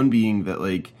one being that,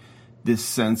 like, this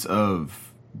sense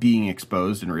of being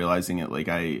exposed and realizing it. Like,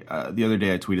 the other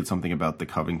day I tweeted something about the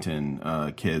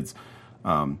Covington kids.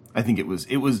 I think it was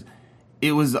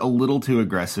a little too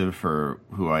aggressive for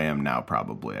who I am now,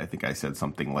 probably. I think I said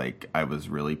something like I was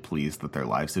really pleased that their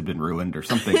lives had been ruined or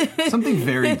something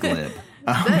very glib.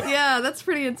 That's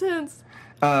pretty intense.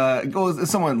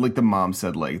 Someone, like, the mom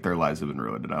said, like, their lives have been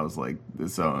ruined, and I was like,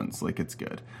 this owns, like, it's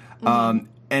good. Mm-hmm.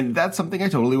 And that's something I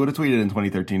totally would have tweeted in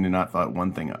 2013 and not thought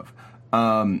one thing of.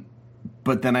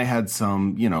 But then I had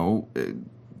some,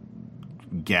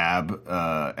 Gab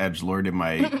edgelord in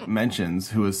my mentions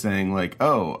who was saying, like,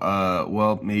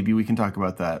 well, maybe we can talk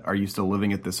about that. Are you still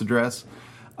living at this address?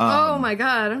 Oh my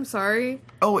God, I'm sorry.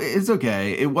 Oh, it's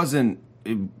okay. I wasn't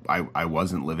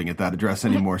living at that address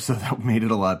anymore, so that made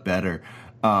it a lot better.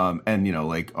 And,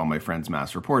 like, all my friends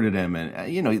mass reported him,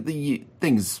 and, the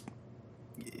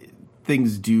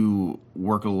things do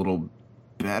work a little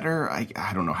better.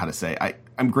 I don't know how to say.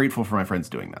 I'm grateful for my friends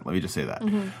doing that. Let me just say that.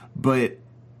 Mm-hmm. But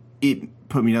it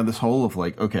put me down this hole of,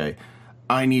 like, okay,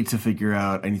 I need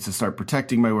to start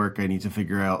protecting my work. I need to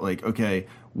figure out, like, okay,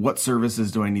 what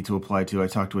services do I need to apply to? I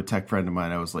talked to a tech friend of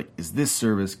mine. I was like, is this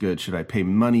service good? Should I pay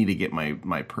money to get my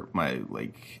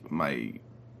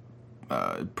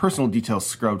personal details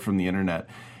scrubbed from the internet?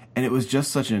 And it was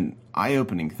just such an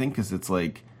eye-opening thing, because it's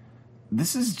like,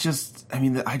 this is just, I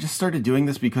mean, I just started doing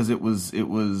this because it was,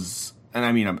 and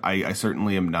I mean, I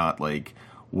certainly am not, like,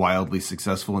 wildly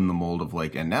successful in the mold of,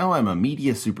 like, and now I'm a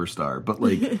media superstar, but,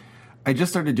 like, I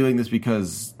just started doing this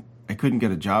because I couldn't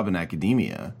get a job in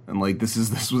academia, and, like, this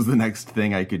was the next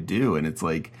thing I could do, and it's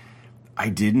like, I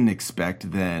didn't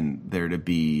expect then there to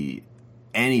be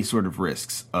any sort of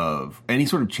risks of any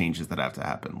sort of changes that have to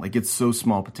happen. Like, it's so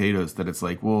small potatoes that it's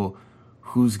like, well,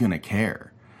 who's gonna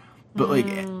care? But like,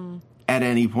 at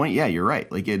any point, yeah, you're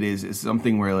right. Like, it's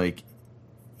something where, like,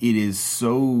 it is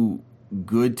so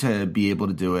good to be able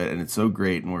to do it, and it's so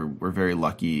great, and we're very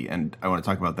lucky, and I want to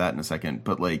talk about that in a second,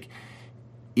 but like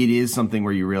it is something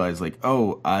where you realize like,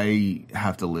 oh, I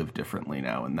have to live differently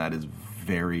now, and that is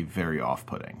very, very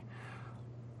off-putting.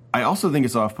 I also think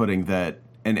it's off-putting that,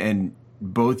 and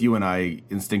both you and I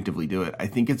instinctively do it, I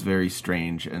think it's very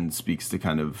strange and speaks to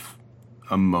kind of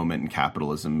a moment in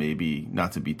capitalism, maybe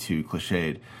not to be too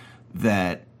cliched,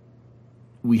 that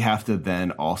we have to then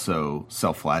also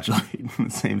self-flagellate in the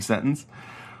same sentence,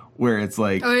 where it's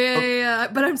like, yeah.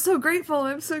 But I'm so grateful.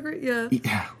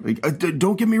 Yeah. Like,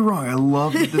 don't get me wrong. I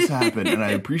love that this happened, and I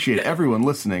appreciate everyone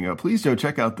listening. Please go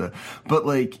check out but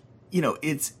like,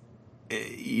 it's,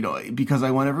 because I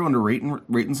want everyone to rate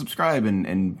and subscribe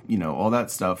and all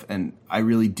that stuff. And I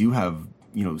really do have,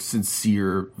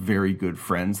 sincere, very good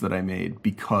friends that I made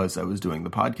because I was doing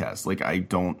the podcast. Like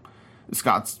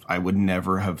I would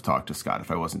never have talked to Scott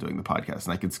if I wasn't doing the podcast,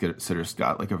 and I consider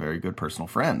Scott like a very good personal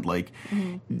friend. Like,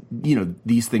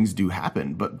 these things do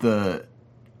happen, but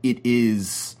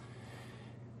it's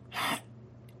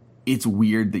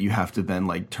weird that you have to then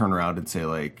like turn around and say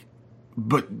like,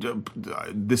 but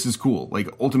this is cool. Like,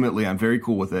 ultimately, I'm very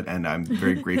cool with it, and I'm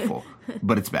very grateful,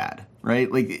 but it's bad, right?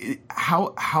 Like,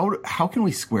 how can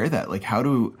we square that? Like, how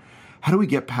do we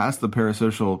get past the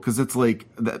parasocial? Because it's like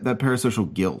that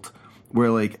parasocial guilt. Where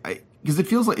like because it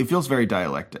feels very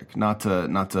dialectic. Not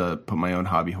to put my own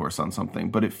hobby horse on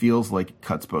something, but it feels like it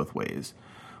cuts both ways.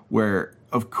 Where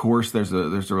of course there's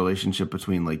a relationship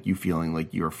between like you feeling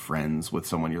like you're friends with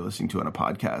someone you're listening to on a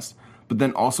podcast, but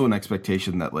then also an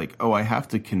expectation that like, oh, I have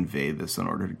to convey this in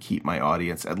order to keep my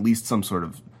audience at least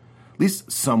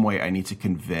some way. I need to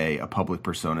convey a public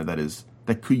persona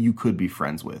you could be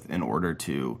friends with in order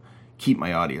to keep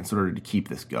my audience, in order to keep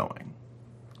this going.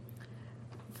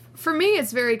 For me,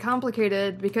 it's very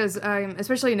complicated because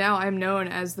especially now, I'm known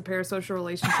as the parasocial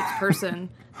relationships person.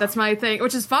 That's my thing,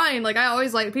 which is fine. Like, I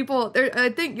always like people. I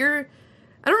think I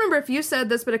don't remember if you said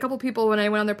this, but a couple people when I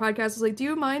went on their podcast was like, "Do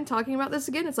you mind talking about this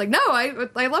again?" It's like, no,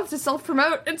 I love to self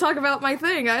promote and talk about my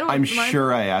thing. I'm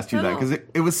sure I asked you that because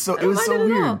it was so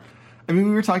weird. I mean,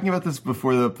 we were talking about this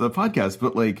before the podcast,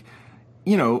 but like,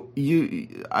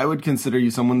 I would consider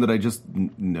you someone that I just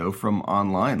know from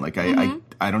online. Like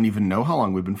I don't even know how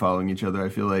long we've been following each other. I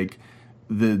feel like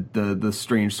the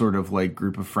strange sort of like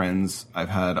group of friends I've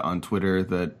had on Twitter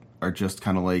that are just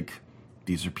kind of like,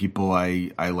 these are people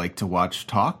I like to watch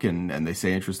talk and they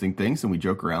say interesting things and we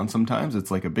joke around sometimes.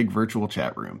 It's like a big virtual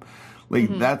chat room.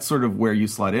 Like that's sort of where you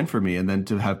slide in for me. And then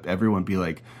to have everyone be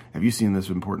like, have you seen this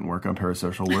important work on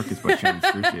parasocial work? It's by Shannon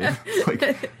Strucci. It's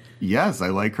like, yes, I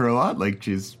like her a lot. Like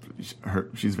she's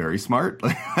very smart.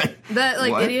 That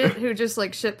like what? Idiot who just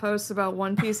like shit posts about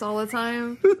One Piece all the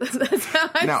time. That's how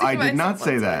I did not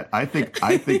say that. I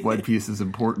think One Piece is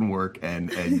important work,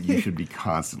 and you should be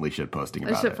constantly shit posting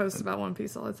about it. I shit post about One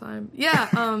Piece all the time. Yeah.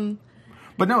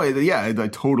 But no, I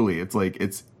totally. It's like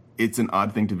it's an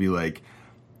odd thing to be like.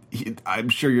 I'm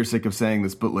sure you're sick of saying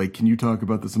this, but like, can you talk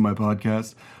about this in my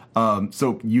podcast?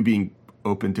 So you being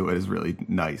open to it is really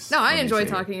nice. No, I enjoy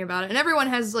talking about it. And everyone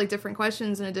has like different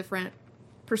questions and a different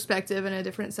perspective and a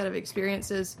different set of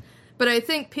experiences. But I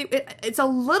think it's a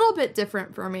little bit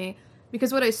different for me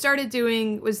because what I started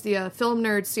doing was the Film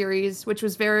Nerd series, which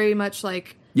was very much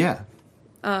like... Yeah.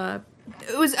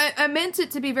 It was. I meant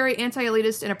it to be very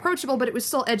anti-elitist and approachable, but it was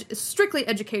still strictly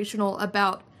educational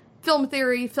about film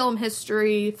theory, film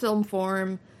history, film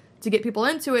form, to get people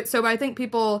into it. So I think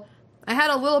I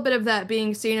had a little bit of that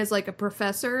being seen as like a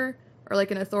professor or like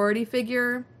an authority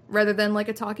figure rather than like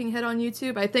a talking head on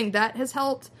YouTube. I think that has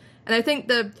helped. And I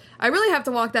think I really have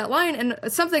to walk that line. And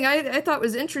something I thought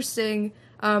was interesting,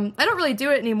 I don't really do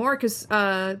it anymore because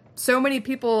so many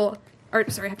people are,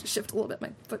 sorry, I have to shift a little bit. My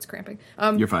foot's cramping.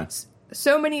 You're fine.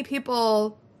 So many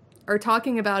people are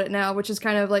talking about it now, which is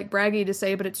kind of like braggy to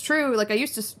say, but it's true. Like I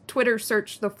used to Twitter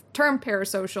search the term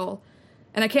parasocial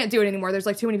and I can't do it anymore. There's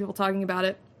like too many people talking about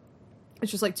it.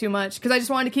 It's just like too much because I just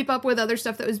wanted to keep up with other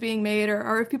stuff that was being made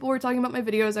or if people were talking about my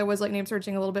videos, I was like name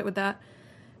searching a little bit with that.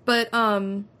 But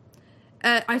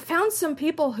I found some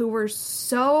people who were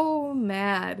so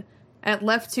mad at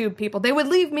LeftTube people. They would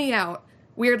leave me out,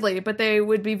 weirdly, but they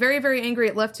would be very, very angry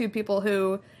at LeftTube people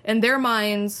who, in their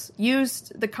minds,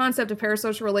 used the concept of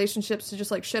parasocial relationships to just,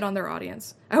 like, shit on their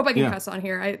audience. I hope I can cuss on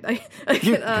here. I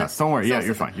can, don't worry. Yeah,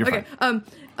 you're fine. You're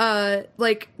fine.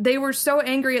 Like, they were so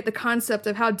angry at the concept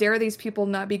of how dare these people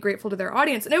not be grateful to their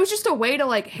audience. And it was just a way to,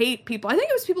 like, hate people. I think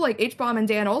it was people like H-Bomb and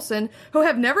Dan Olson who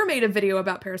have never made a video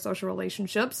about parasocial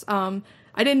relationships. I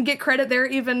didn't get credit there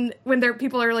even when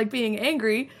people are, like, being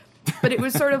angry. But it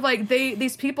was sort of like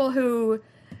these people who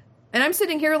And I'm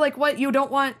sitting here like, what, you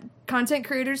don't want content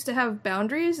creators to have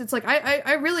boundaries? It's like,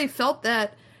 I really felt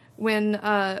that when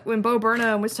Bo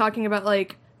Burnham was talking about,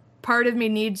 like, part of me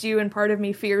needs you and part of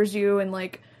me fears you, and,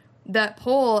 like, that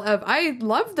poll of, I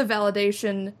love the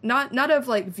validation, not of,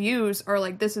 like, views or,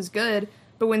 like, this is good,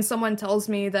 but when someone tells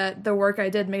me that the work I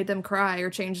did made them cry or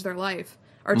changed their life,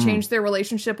 or changed their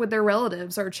relationship with their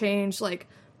relatives, or changed, like,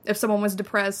 if someone was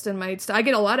depressed and I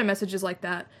get a lot of messages like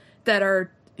that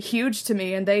are huge to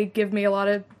me, and they give me a lot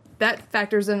of, that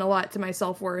factors in a lot to my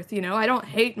self-worth, you know? I don't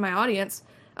hate my audience,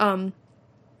 and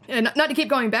not to keep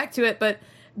going back to it, but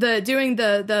doing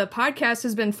the podcast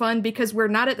has been fun because we're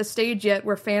not at the stage yet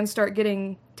where fans start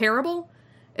getting terrible.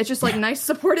 It's just like nice,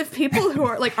 supportive people who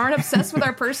are like aren't obsessed with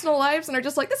our personal lives and are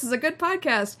just like, this is a good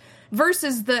podcast,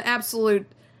 versus the absolute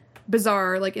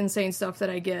bizarre, like, insane stuff that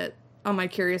I get on my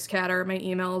Curious Cat or my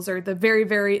emails, or the very,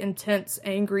 very intense,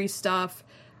 angry stuff,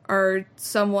 or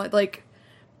somewhat like.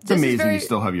 It's amazing you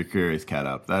still have your Curious Cat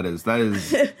up. That is I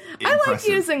like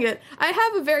using it. I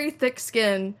have a very thick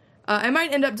skin. I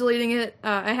might end up deleting it.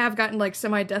 I have gotten, like,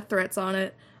 semi-death threats on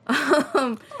it.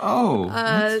 That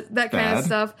kind of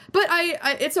stuff. But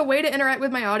I it's a way to interact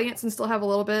with my audience and still have a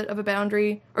little bit of a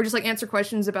boundary, or just, like, answer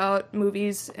questions about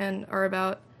movies or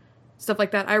about stuff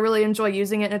like that. I really enjoy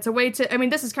using it. And it's a way to, I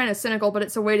mean, this is kind of cynical, but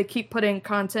it's a way to keep putting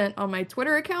content on my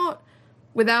Twitter account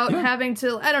without having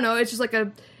to, I don't know, it's just like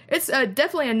it's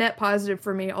definitely a net positive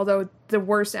for me, although the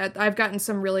worst I've gotten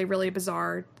some really, really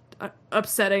bizarre,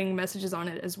 upsetting messages on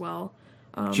it as well.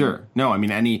 Sure. No, I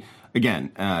mean, any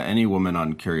woman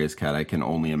on Curious Cat, I can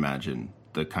only imagine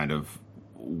the kind of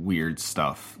weird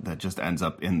stuff that just ends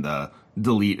up in the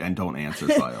delete and don't answer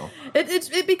file.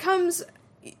 It becomes,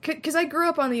 because I grew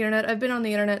up on the internet. I've been on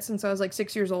the internet since I was like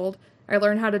 6 years old. I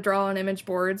learned how to draw on image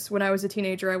boards. When I was a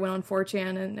teenager, I went on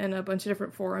 4chan and a bunch of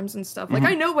different forums and stuff. Like,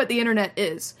 I know what the internet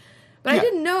is. But I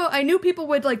didn't know, I knew people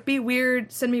would, like, be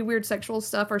weird, send me weird sexual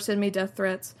stuff, or send me death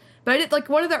threats. But I did, like,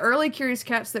 one of the early Curious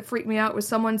Cats that freaked me out was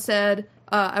someone said,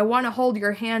 I want to hold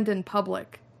your hand in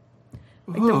public.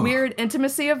 Like, the weird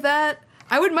intimacy of that.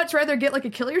 I would much rather get, like, a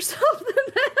kill yourself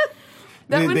than that.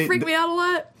 That would freak me out a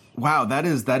lot. Wow, that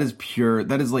is pure,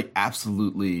 that is, like,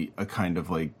 absolutely a kind of,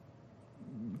 like,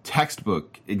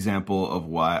 textbook example of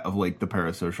like, the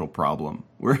parasocial problem,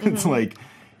 where it's like,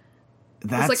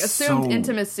 that's it's like assumed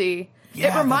intimacy.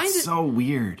 Yeah, it reminded, that's so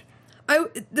weird.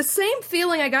 The same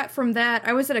feeling I got from that,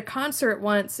 I was at a concert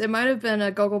once, it might have been a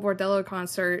Gogol Bordello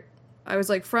concert, I was,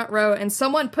 like, front row, and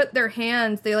someone put their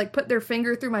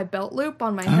finger through my belt loop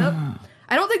on my hip.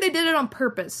 I don't think they did it on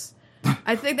purpose.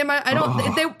 I think they might,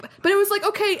 but it was like,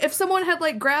 okay, if someone had,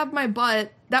 like, grabbed my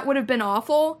butt, that would have been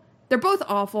awful. They're both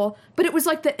awful, but it was,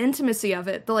 like, the intimacy of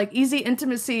it, the, like, easy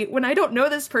intimacy. When I don't know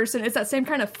this person, it's that same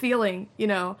kind of feeling, you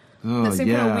know, that same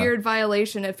kind of weird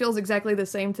violation. It feels exactly the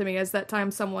same to me as that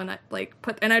time someone, like,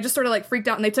 and I just sort of, like, freaked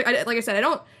out, and they took, like I said,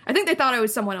 I think they thought I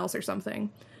was someone else or something.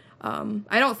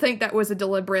 I don't think that was a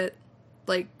deliberate,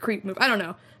 like, creep move. I don't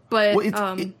know, but,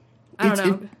 I don't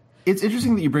know. It's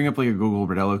interesting that you bring up, like, a Gogol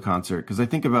Bordello concert, because I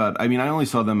think about, I mean, I only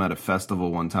saw them at a festival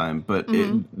one time, but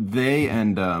they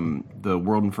and the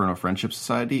World Inferno Friendship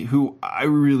Society, who I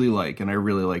really like, and I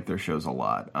really like their shows a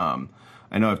lot.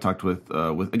 I know I've talked with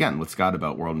Scott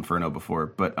about World Inferno before,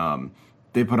 but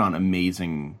they put on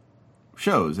amazing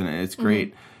shows, and it's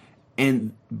great.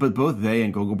 But both they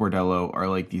and Gogol Bordello are,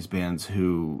 like, these bands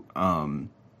who,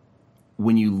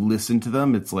 when you listen to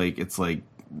them, it's like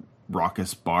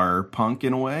raucous bar punk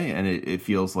in a way, and it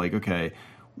feels like, okay,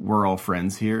 we're all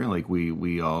friends here, like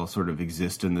we all sort of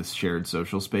exist in this shared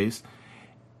social space,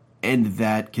 and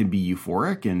that can be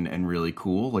euphoric and really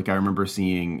cool. Like, I remember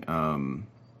seeing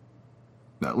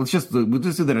we'll just do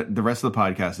that. The rest of the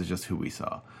podcast is just who we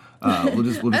saw. We'll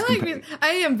just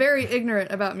I am very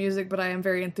ignorant about music, but I am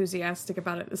very enthusiastic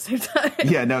about it at the same time.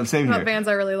 Yeah, no, same here. About bands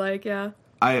I really like, yeah.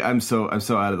 I'm so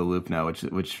out of the loop now,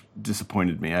 which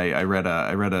disappointed me. I read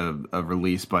a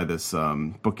release by this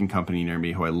booking company near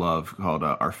me who I love called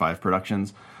R5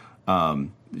 Productions.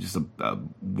 Just a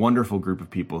wonderful group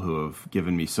of people who have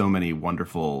given me so many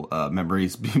wonderful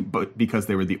memories, but because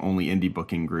they were the only indie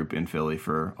booking group in Philly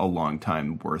for a long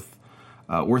time, worth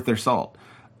their salt.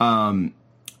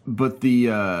 But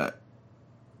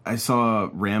I saw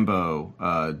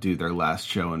Rambo do their last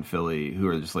show in Philly, who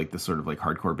are just, like, this sort of, like,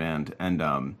 hardcore band,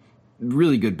 and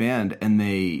really good band. And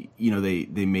they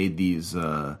made these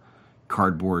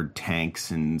cardboard tanks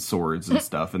and swords and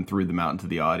stuff, and threw them out into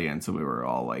the audience, and we were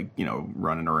all, like, you know,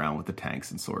 running around with the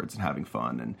tanks and swords and having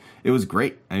fun, and it was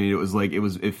great. I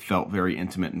mean, it felt very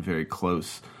intimate and very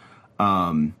close,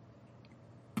 but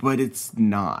it's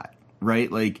not,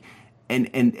 right? Like,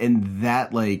 and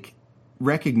that, like,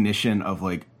 recognition of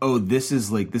like, oh, this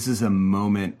is a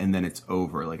moment and then it's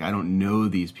over. Like, I don't know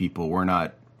these people. We're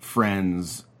not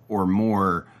friends or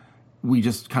more. We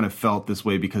just kind of felt this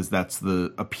way because that's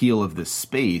the appeal of this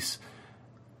space.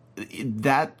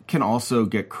 That can also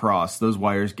get crossed. Those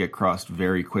wires get crossed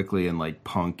very quickly in like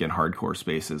punk and hardcore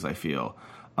spaces, I feel.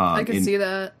 I can see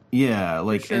that. Yeah.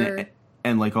 Like, sure.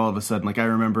 and like all of a sudden, like I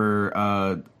remember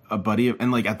a buddy,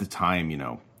 and like at the time, you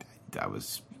know, I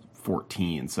was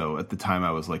 14. So at the time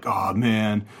I was like, oh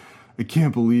man, I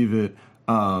can't believe it.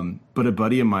 But a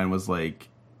buddy of mine was like,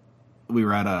 we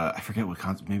were at I forget what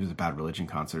concert, maybe it was a Bad Religion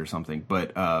concert or something.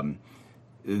 But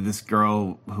this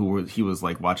girl who he was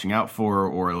like watching out for,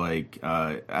 or like,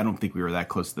 I don't think we were that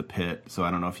close to the pit. So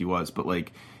I don't know if he was, but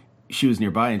like she was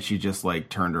nearby and she just like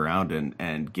turned around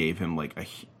and gave him like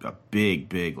a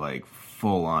big, like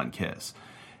full on kiss.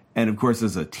 And of course,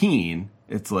 as a teen,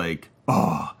 it's like,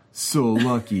 oh, so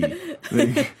lucky.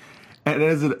 Like, and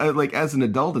as an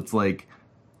adult, it's like,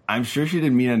 I'm sure she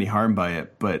didn't mean any harm by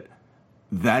it, but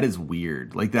that is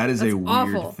weird. Like, that's a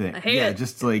awful. Weird thing. I hate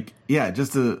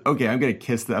it. Okay, I'm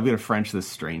gonna French this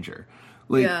stranger.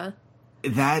 Like,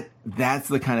 that's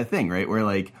the kind of thing, right? Where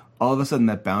like all of a sudden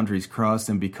that boundary's crossed,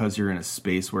 and because you're in a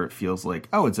space where it feels like,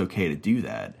 oh, it's okay to do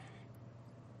that,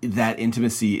 that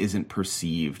intimacy isn't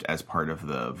perceived as part of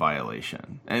the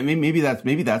violation. I mean, maybe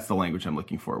that's the language I'm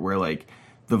looking for, where like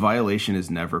the violation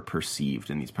is never perceived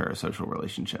in these parasocial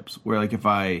relationships. Where like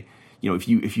if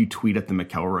you tweet at the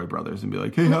McElroy brothers and be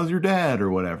like, hey, how's your dad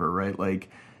or whatever, right? Like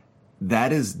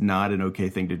that is not an okay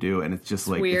thing to do, and it's just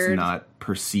like weird. It's not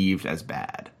perceived as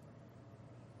bad.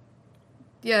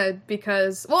 Yeah,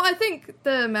 because I think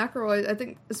the McElroys, I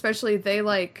think especially they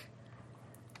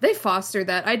fostered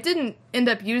that. I didn't end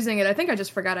up using it. I think I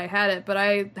just forgot I had it, but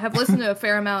I have listened to a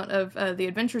fair amount of The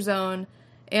Adventure Zone,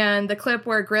 and the clip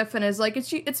where Griffin is like,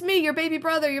 it's me, your baby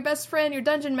brother, your best friend, your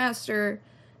dungeon master,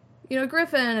 you know,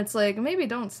 Griffin. It's like, maybe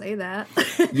don't say that.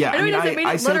 Yeah, I know he doesn't mean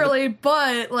it literally,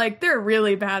 but like they're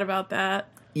really bad about that.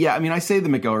 Yeah, I mean, I say the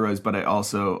McElroys, but I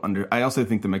also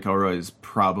think the McElroys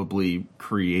probably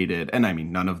created, and I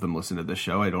mean, none of them listen to this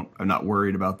show. I'm not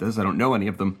worried about this. I don't know any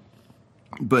of them,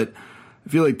 but I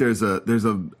feel like there's a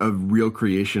real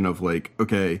creation of like,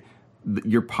 okay,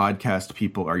 your podcast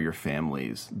people are your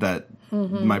families that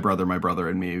my brother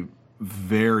and me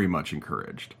very much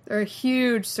encouraged. They're a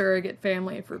huge surrogate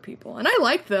family for people, and I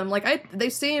like them. Like they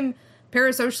seem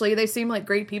parasocially, they seem like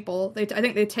great people. I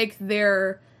think they take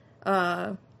their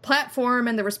platform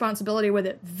and the responsibility with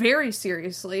it very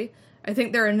seriously. I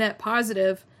think they're a net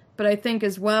positive, but I think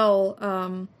as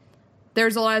well,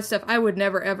 there's a lot of stuff I would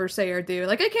never ever say or do.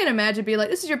 Like I can't imagine being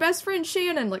like, this is your best friend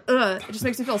Shannon. Like, ugh, it just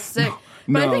makes me feel sick.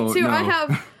 But I think too,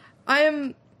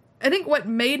 I think what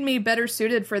made me better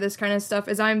suited for this kind of stuff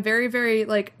is I'm very, very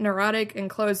like neurotic and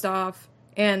closed off,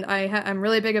 and I'm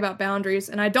really big about boundaries,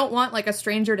 and I don't want like a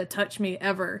stranger to touch me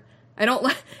ever. I don't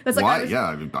like. That's like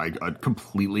why? I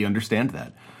completely understand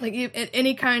that. Like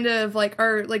any kind of like,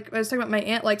 or like I was talking about, my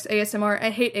aunt likes ASMR. I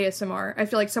hate ASMR. I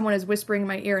feel like someone is whispering in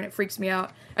my ear and it freaks me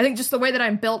out. I think just the way that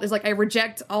I'm built is like I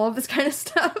reject all of this kind of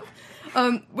stuff,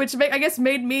 which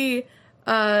made me,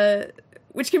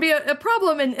 which can be a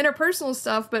problem in interpersonal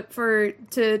stuff. But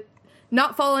to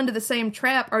not fall into the same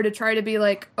trap, or to try to be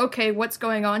like, okay, what's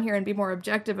going on here, and be more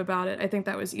objective about it, I think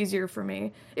that was easier for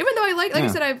me. Even though I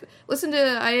said, I've listened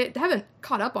to, I haven't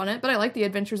caught up on it, but I like The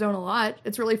Adventure Zone a lot.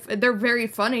 It's really, they're very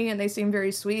funny and they seem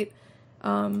very sweet.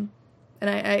 And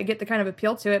I get the kind of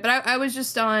appeal to it. But I was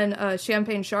just on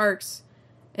Champagne Sharks,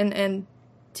 and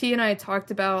T and I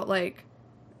talked about, like,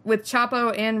 with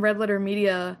Chapo and Red Letter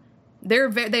Media,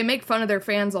 they make fun of their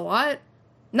fans a lot.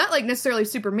 Not like necessarily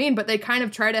super mean, but they kind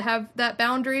of try to have that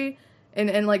boundary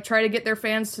and like try to get their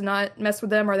fans to not mess with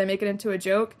them, or they make it into a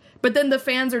joke. But then the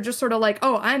fans are just sort of like,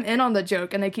 oh, I'm in on the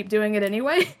joke, and they keep doing it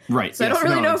anyway. Right. So yes, I don't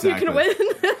really know if you can win.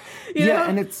 you know?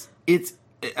 And it's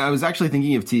I was actually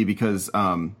thinking of T because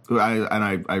I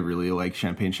really like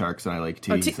Champagne Sharks, and I like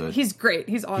T. He's great.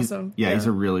 He's awesome. He's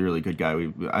a really, really good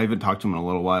guy. I haven't talked to him in a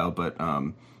little while, but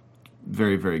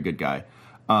very, very good guy.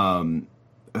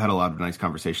 I've had a lot of nice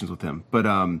conversations with him, but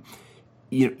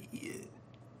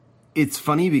it's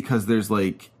funny because there's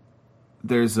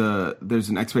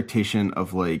an expectation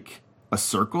of like a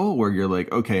circle where you're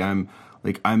like, okay, I'm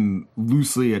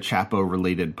loosely a Chapo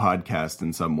related podcast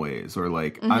in some ways, or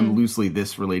like I'm loosely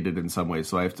this related in some ways,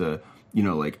 so I have to,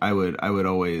 I would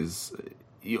always,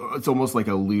 it's almost like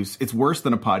it's worse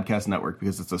than a podcast network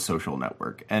because it's a social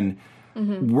network, and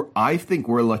I think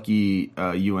we're lucky,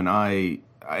 you and I.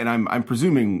 And I'm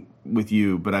presuming with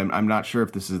you, but I'm not sure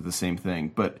if this is the same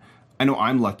thing. But I know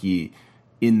I'm lucky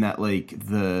in that, like,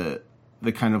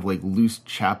 the kind of like loose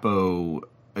Chapo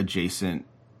adjacent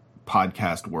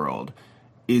podcast world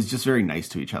is just very nice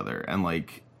to each other. And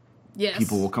like, yes,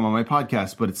 people will come on my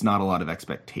podcast, but it's not a lot of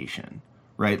expectation,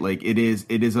 right? Like it is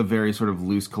a very sort of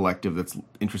loose collective that's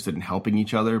interested in helping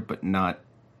each other, but not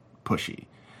pushy.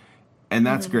 And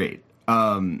that's great.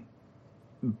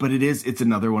 But it's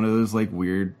another one of those like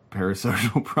weird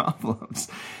parasocial problems.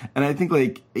 And I think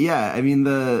like, yeah, I mean,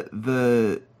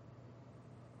 the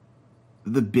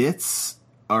bits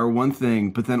are one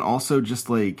thing, but then also just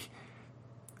like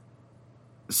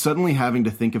suddenly having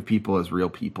to think of people as real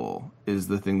people is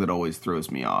the thing that always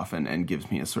throws me off and gives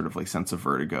me a sort of like sense of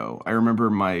vertigo. I remember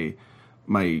my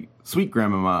sweet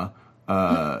grandmama,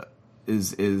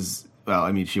 is well,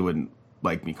 I mean, she wouldn't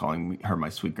like me calling her my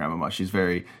sweet grandmama. She's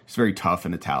very tough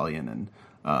and Italian,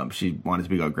 and she wanted to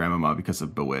be called grandmama because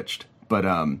of Bewitched. But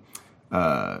I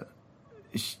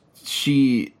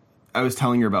was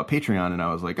telling her about Patreon, and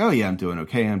I was like, oh yeah, I'm doing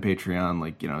okay on Patreon.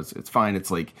 Like, you know, it's fine.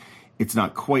 It's like, it's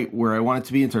not quite where I want it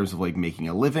to be in terms of like making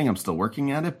a living. I'm still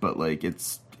working at it, but like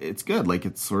it's good. Like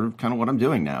it's sort of kind of what I'm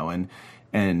doing now.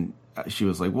 And she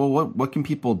was like, well, what can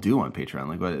people do on Patreon?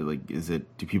 Like, what, like,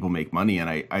 do people make money?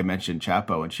 And I mentioned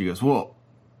Chapo, and she goes, well,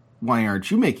 why aren't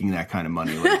you making that kind of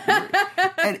money? Like,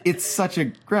 and it's such a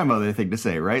grandmother thing to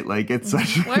say, right? Like, it's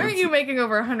such. Why aren't you making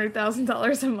over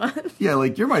 $100,000 a month? Yeah,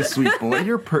 like, you're my sweet boy.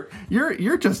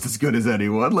 You're just as good as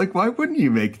anyone. Like, why wouldn't you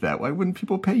make that? Why wouldn't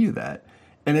people pay you that?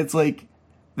 And it's like,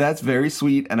 that's very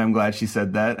sweet, and I'm glad she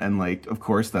said that. And like, of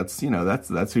course, that's, you know,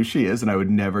 that's who she is, and I would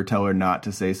never tell her not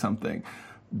to say something.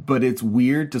 But it's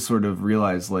weird to sort of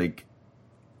realize, like,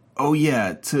 oh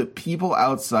yeah, to people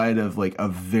outside of like a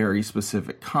very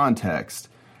specific context,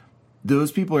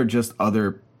 those people are just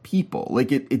other people.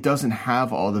 Like it doesn't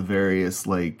have all the various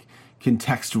like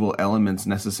contextual elements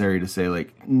necessary to say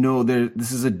like, no,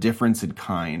 this is a difference in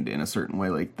kind in a certain way.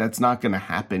 Like that's not going to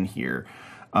happen here.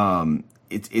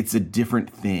 It's a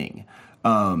different thing.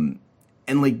 And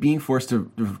like being forced to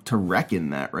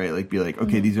reckon that, right? Like be like,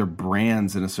 okay, these are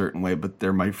brands in a certain way, but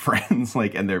they're my friends,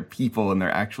 like, and they're people and they're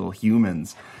actual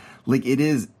humans. Like it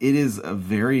is a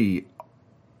very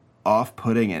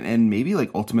off-putting and maybe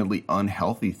like ultimately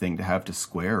unhealthy thing to have to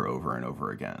square over and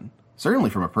over again.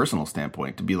 Certainly from a personal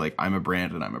standpoint, to be like, I'm a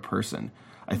brand and I'm a person.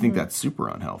 I think that's super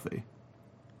unhealthy.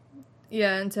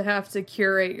 Yeah, and to have to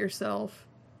curate yourself.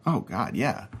 Oh God,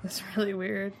 yeah. That's really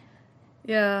weird.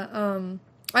 Yeah,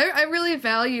 I really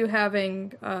value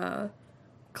having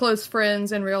close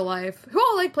friends in real life who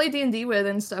all like play D&D with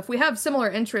and stuff. We have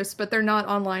similar interests, but they're not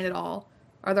online at all.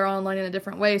 Or they're online in a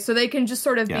different way. So they can just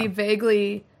sort of be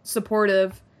vaguely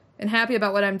supportive and happy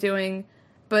about what I'm doing.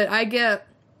 But I get,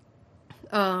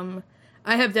 I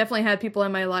have definitely had people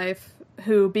in my life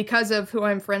who, because of who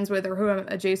I'm friends with or who I'm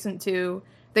adjacent to,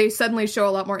 they suddenly show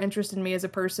a lot more interest in me as a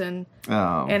person.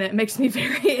 Oh. And it makes me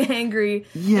very angry.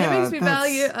 Yeah, it makes me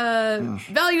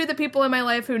value the people in my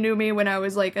life who knew me when I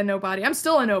was like a nobody. I'm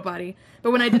still a nobody. But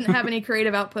when I didn't have any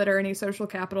creative output or any social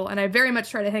capital, and I very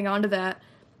much try to hang on to that.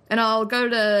 And I'll go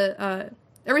to,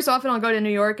 every so often I'll go to New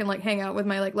York and like hang out with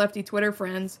my like lefty Twitter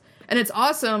friends. And it's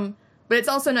awesome, but it's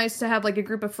also nice to have like a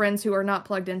group of friends who are not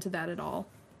plugged into that at all.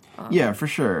 Yeah, for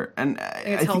sure. And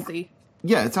it's healthy.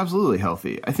 Yeah, it's absolutely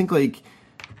healthy. I think like,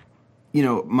 you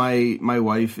know, my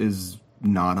wife is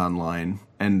not online,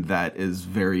 and that is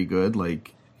very good.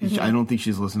 Like, I don't think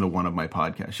she's listened to one of my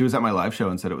podcasts. She was at my live show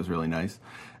and said it was really nice.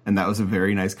 And that was a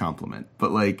very nice compliment.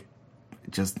 But like,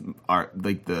 just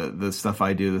like the stuff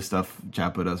I do, the stuff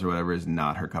Chapo does or whatever is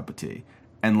not her cup of tea.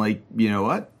 And like, you know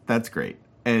what? That's great.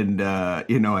 And,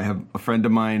 you know, I have a friend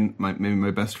of mine, maybe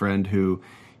my best friend, who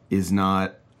is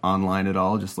not online at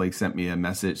all, just like sent me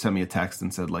a text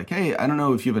and said like, hey, I don't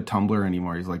know if you have a Tumblr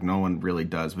anymore. He's like, no one really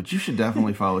does, but you should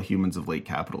definitely follow Humans of Late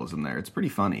Capitalism there. It's pretty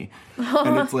funny.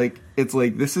 And it's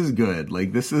like, this is good.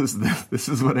 Like, this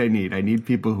is what I need. I need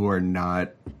people who are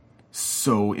not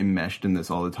so enmeshed in this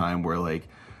all the time, where like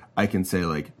I can say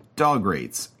like dog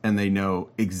rates and they know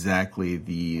exactly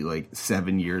the like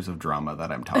 7 years of drama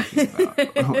that I'm talking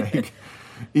about. Like,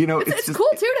 you know, it's just cool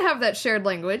too to have that shared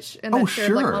language and that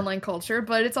shared like online culture,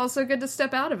 but it's also good to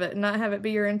step out of it and not have it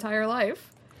be your entire life.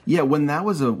 Yeah, when that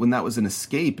was an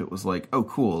escape, it was like, oh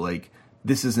cool, like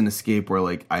this is an escape where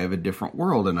like I have a different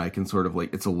world and I can sort of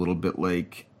like, it's a little bit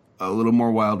like a little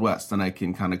more Wild West and I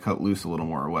can kind of cut loose a little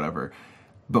more or whatever.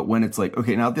 But when it's like,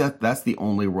 okay, now that's the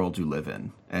only world you live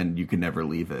in and you can never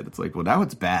leave it. It's like, well, now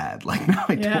it's bad. Like, no,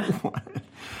 I don't want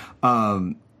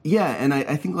it. Yeah, and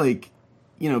I think, like,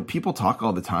 you know, people talk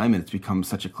all the time and it's become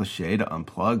such a cliche to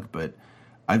unplug. But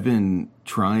I've been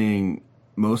trying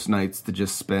most nights to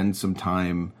just spend some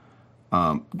time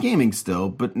Gaming still,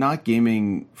 but not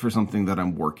gaming for something that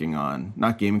I'm working on,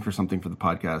 not gaming for something for the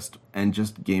podcast, and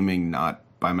just gaming not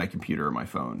by my computer or my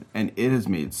phone. And it has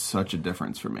made such a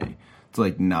difference for me to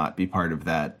like not be part of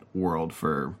that world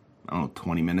for, I don't know,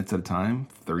 20 minutes at a time,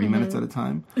 30 minutes at a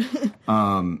time.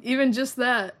 Even just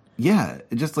that. Yeah.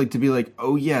 Just like to be like,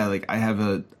 oh yeah, like I have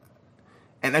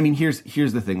and I mean, here's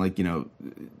the thing, like, you know,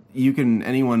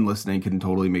 anyone listening can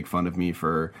totally make fun of me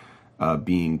for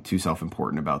being too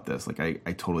self-important about this. Like,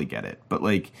 I totally get it. But,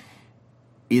 like,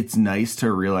 it's nice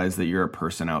to realize that you're a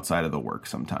person outside of the work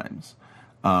sometimes.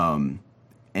 And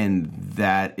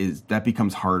that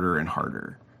becomes harder and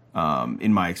harder.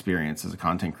 In my experience as a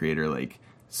content creator, like,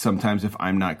 sometimes if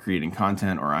I'm not creating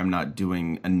content or I'm not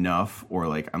doing enough or,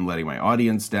 like, I'm letting my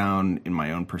audience down in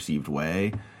my own perceived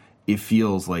way, it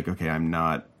feels like, okay, I'm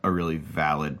not a really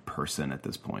valid person at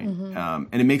this point. And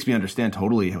it makes me understand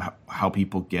totally how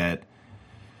people get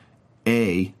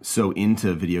so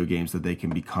into video games that they can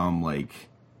become like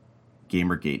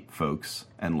Gamergate folks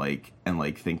and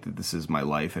think that this is my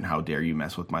life and how dare you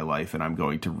mess with my life and I'm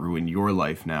going to ruin your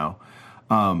life now.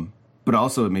 But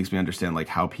also it makes me understand like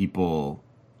how people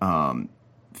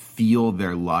feel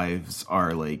their lives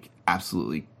are like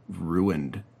absolutely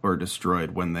ruined or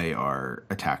destroyed when they are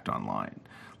attacked online.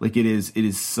 Like it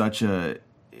is such a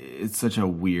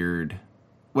weird,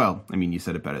 well, I mean, you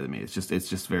said it better than me. It's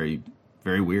just very,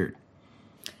 very weird.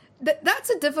 That's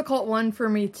a difficult one for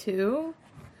me too,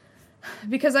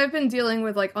 because I've been dealing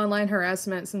with like online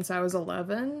harassment since I was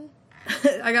 11.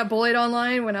 I got bullied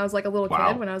online when I was like a little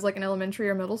kid, when I was like in elementary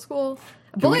or middle school.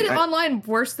 Bullied online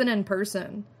worse than in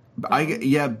person.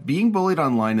 Being bullied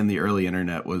online in the early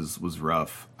internet was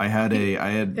rough. I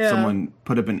had someone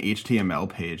put up an HTML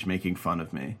page making fun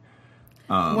of me.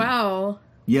 Wow.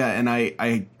 Yeah,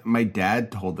 and my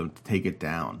dad told them to take it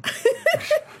down.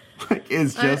 Like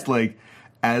it's just like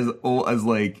as old as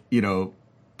like, you know,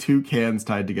 two cans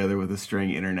tied together with a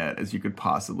string internet as you could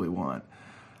possibly want.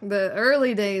 The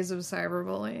early days of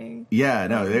cyberbullying. Yeah,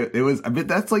 no, it was. I mean,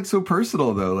 that's like so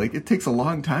personal though. Like it takes a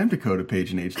long time to code a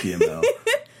page in HTML.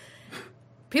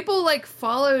 People, like,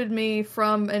 followed me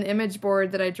from an image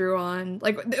board that I drew on.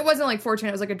 Like, it wasn't, like, 4chan,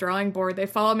 it was, like, a drawing board. They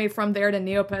followed me from there to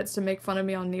Neopets to make fun of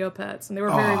me on Neopets. And they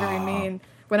were very, very mean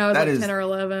when I was, like, 10 or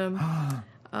 11.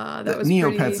 That was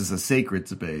Neopets is a sacred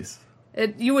space.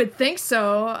 You would think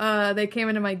so. They came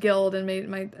into my guild and made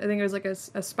I think it was, like, a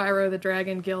Spyro the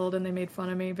Dragon guild, and they made fun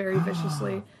of me very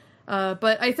viciously.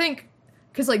 But I think,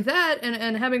 because, like, that,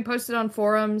 and having posted on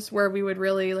forums where we would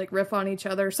really, like, riff on each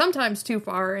other, sometimes too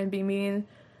far, and be mean.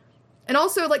 And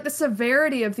also, like, the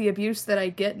severity of the abuse that I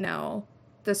get now,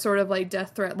 the sort of, like,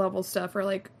 death threat level stuff, or,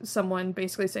 like, someone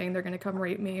basically saying they're going to come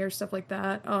rape me or stuff like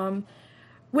that.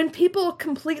 When people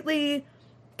completely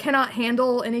cannot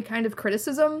handle any kind of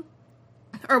criticism,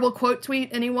 or will quote tweet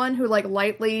anyone who, like,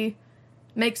 lightly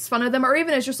makes fun of them, or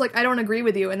even is just like, I don't agree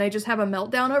with you, and they just have a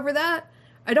meltdown over that,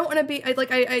 I don't want to be,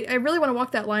 I really want to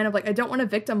walk that line of, like, I don't want to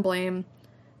victim blame.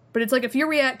 But it's like, if you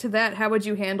react to that, how would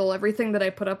you handle everything that I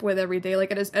put up with every day?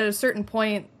 Like, at a certain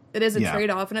point, it is a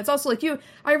trade-off. And it's also like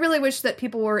I really wish that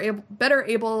people were better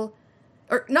able,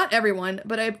 or not everyone,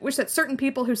 but I wish that certain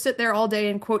people who sit there all day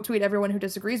and quote tweet everyone who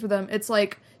disagrees with them, it's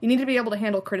like, you need to be able to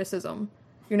handle criticism.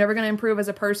 You're never going to improve as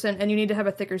a person, and you need to have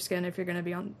a thicker skin if you're going to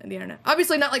be on the internet.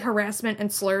 Obviously not like harassment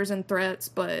and slurs and threats,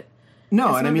 but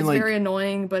no, and I mean, it's like, very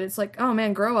annoying, but it's like, oh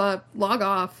man, grow up, log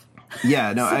off.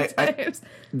 Yeah, no,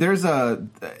 there's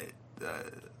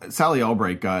Sally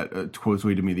Albright got quote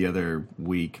tweeted me the other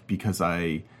week because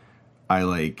I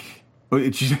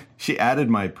she added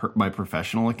my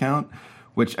professional account,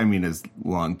 which I mean is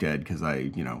long dead because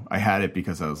I had it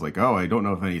because I was like, oh, I don't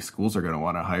know if any schools are going to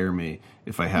want to hire me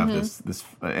if I have this,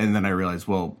 and then I realized,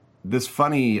 well, this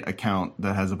funny account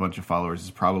that has a bunch of followers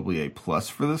is probably a plus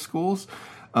for the schools.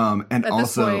 And at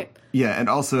also, and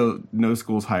also no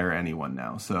schools hire anyone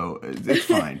now, so it's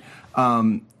fine.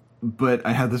 But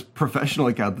I had this professional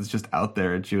account that's just out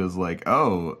there, and she was like,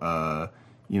 "Oh,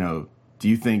 do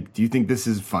you think this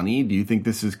is funny? Do you think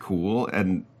this is cool?"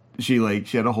 And she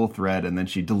had a whole thread, and then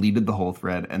she deleted the whole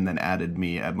thread, and then added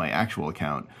me at my actual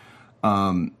account.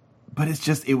 But it's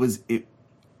just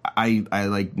I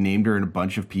like named her in a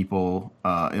bunch of people,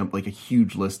 like a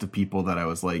huge list of people that I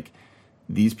was like,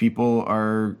 these people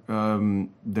are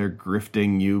they're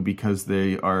grifting you because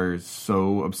they are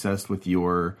so obsessed with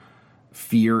your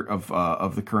fear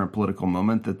of the current political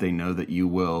moment that they know that you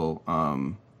will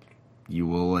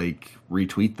like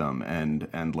retweet them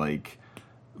and like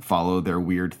follow their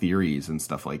weird theories and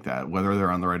stuff like that. Whether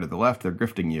they're on the right or the left, they're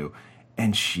grifting you.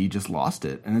 And she just lost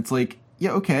it. And it's like,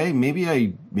 yeah, okay,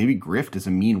 maybe grift is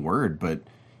a mean word, but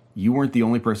you weren't the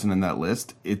only person in that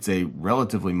list. It's a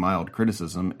relatively mild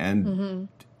criticism, and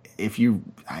if you,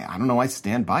 I don't know, I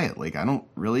stand by it. Like, I don't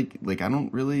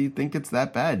really think it's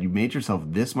that bad. You made yourself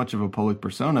this much of a public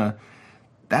persona.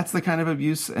 That's the kind of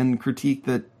abuse and critique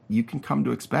that you can come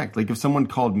to expect. Like, if someone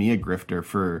called me a grifter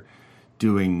for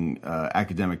doing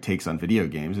academic takes on video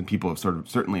games, and people have sort of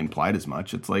certainly implied as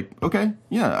much, it's like, okay,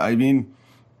 yeah, I mean,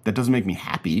 that doesn't make me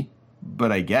happy,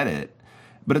 but I get it.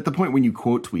 But at the point when you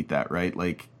quote tweet that, right,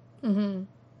 like, and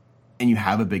you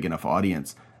have a big enough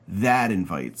audience, that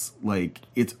invites like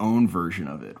its own version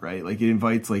of it, right? Like, it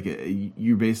invites like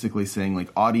you're basically saying like,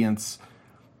 audience,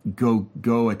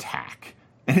 go attack,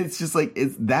 and it's just like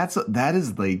that's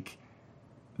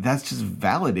just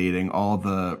validating all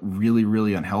the really,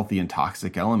 really unhealthy and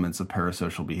toxic elements of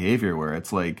parasocial behavior, where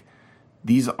it's like,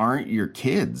 these aren't your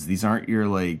kids, these aren't your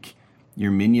like your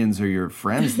minions or your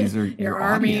friends, these are your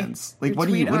audience. Like, what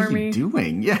are you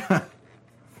doing? Yeah.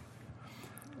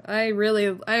 I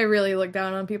really look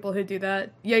down on people who do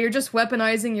that. Yeah, you're just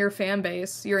weaponizing your fan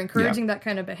base. You're encouraging that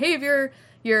kind of behavior.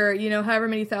 You're, however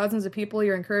many thousands of people,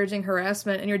 you're encouraging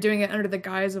harassment, and you're doing it under the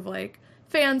guise of, like,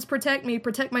 fans, protect me,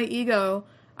 protect my ego.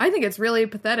 I think it's really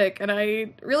pathetic, and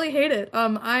I really hate it.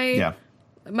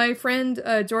 My friend,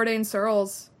 Jordan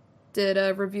Searles, did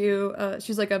a review.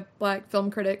 She's, like, a black film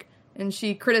critic, and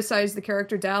she criticized the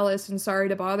character Dallas in Sorry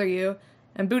to Bother You.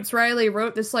 And Boots Riley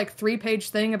wrote this, like, 3-page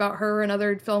thing about her and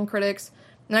other film critics.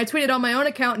 And I tweeted on my own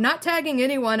account, not tagging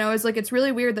anyone. I was like, it's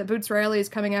really weird that Boots Riley is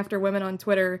coming after women on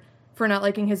Twitter for not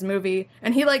liking his movie.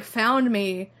 And he, like, found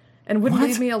me and wouldn't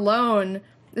leave me alone.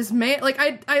 This man, like,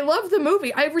 I love the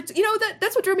movie.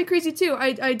 That's what drove me crazy, too.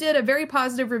 I did a very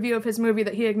positive review of his movie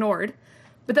that he ignored.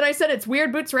 But then I said, it's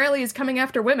weird Boots Riley is coming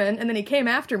after women. And then he came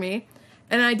after me.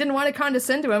 And I didn't want to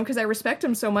condescend to him because I respect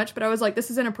him so much. But I was like,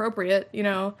 this is inappropriate,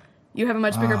 You have a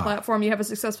much bigger platform. You have a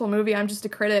successful movie. I'm just a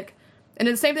critic. And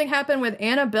the same thing happened with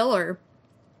Anna Biller.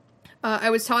 I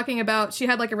was talking about, she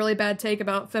had like a really bad take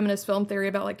about feminist film theory,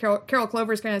 about like Carol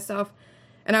Clover's kind of stuff.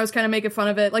 And I was kind of making fun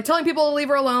of it, like telling people to leave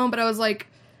her alone. But I was like,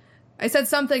 I said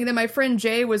something. Then my friend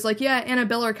Jay was like, yeah, Anna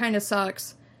Biller kind of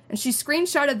sucks. And she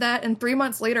screenshotted that and 3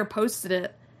 months later posted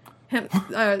it.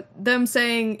 Them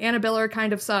saying Anna Biller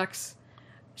kind of sucks.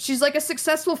 She's like a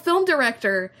successful film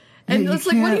director. And it's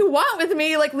like, what do you want with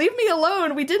me? Like, leave me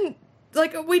alone. We didn't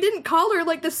call her,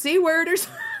 like, the C word or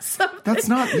something. That's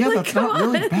not, that's not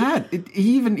really bad.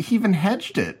 He even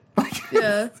hedged it.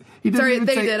 Yeah. Sorry,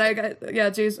 they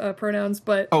did. Jay's pronouns,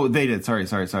 but... Oh, they did. Sorry.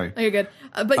 Oh, you're good.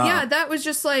 But yeah, that was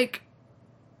just, like...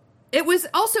 It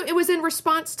was in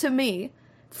response to me.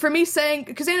 For me saying...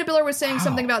 Because Anna Biller was saying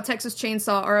something about Texas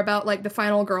Chainsaw or about, like, The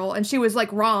Final Girl, and she was,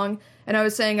 like, wrong. And I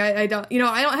was saying, I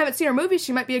haven't seen her movies.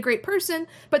 She might be a great person,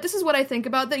 but this is what I think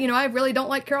about that. I really don't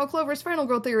like Carol Clover's Final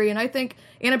Girl theory, and I think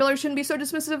Anna Biller shouldn't be so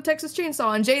dismissive of Texas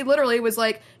Chainsaw. And Jay literally was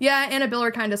like, yeah, Anna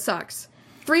Biller kind of sucks.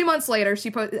 3 months later,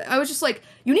 I was just like,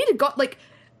 you need to go, like,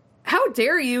 how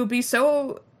dare you be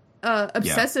so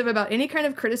obsessive about any kind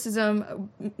of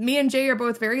criticism? Me and Jay are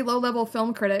both very low-level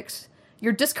film critics.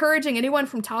 You're discouraging anyone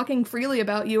from talking freely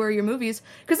about you or your movies.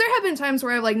 Because there have been times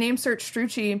where I've, like, name-searched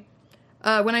Strucci,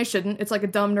 when I shouldn't. It's like a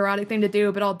dumb, neurotic thing to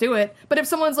do, but I'll do it. But if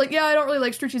someone's like, yeah, I don't really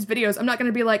like Strucci's videos, I'm not going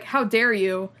to be like, how dare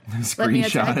you? Let me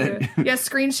attack it. Yeah,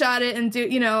 screenshot it and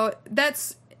do,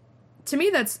 that's, to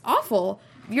me, that's awful.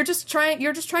 You're just trying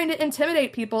to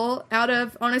intimidate people out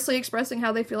of honestly expressing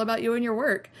how they feel about you and your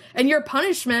work. And your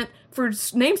punishment for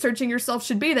name searching yourself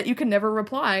should be that you can never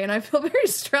reply. And I feel very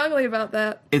strongly about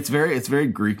that. It's very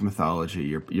Greek mythology.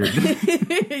 You're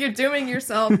you're dooming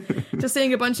yourself to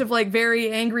seeing a bunch of like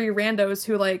very angry randos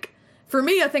who, like, for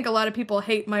me, I think a lot of people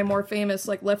hate my more famous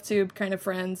like LeftTube kind of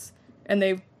friends, and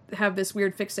they have this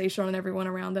weird fixation on everyone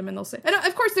around them, and they'll say, and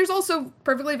of course there's also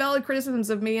perfectly valid criticisms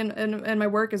of me and my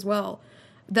work as well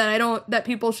that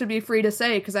people should be free to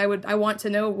say, because I want to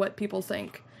know what people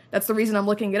think. That's the reason I'm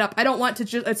looking it up. I don't want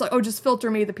to it's like, just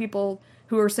filter me the people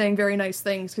who are saying very nice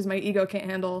things, because my ego can't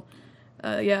handle.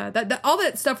 That all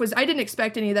that stuff was, I didn't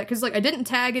expect any of that, because like I didn't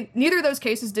tag, neither of those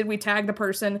cases did we tag the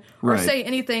person or say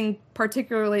anything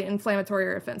particularly inflammatory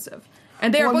or offensive.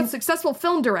 And they are both successful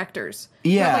film directors.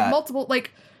 Yeah. Like multiple,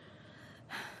 like...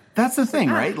 That's the thing,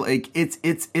 right? Like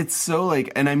it's so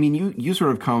like, and I mean, you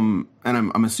sort of come, and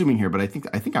I'm assuming here, but I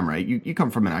think I'm right. You come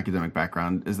from an academic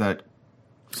background. Is that?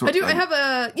 I do. I have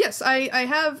I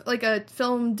have like a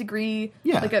film degree.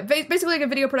 Yeah. Like basically like a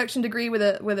video production degree with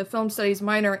a film studies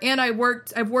minor, and I've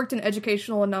worked in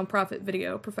educational and nonprofit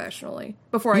video professionally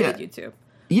before I did YouTube.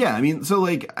 Yeah, I mean, so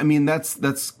like, that's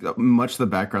much the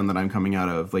background that I'm coming out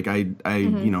of. Like, I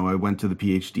went to the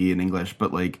PhD in English,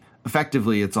 but like,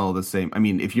 effectively, it's all the same. I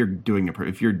mean, if you're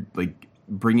like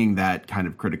bringing that kind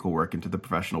of critical work into the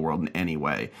professional world in any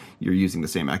way, you're using the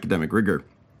same academic rigor.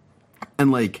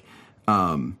 And like,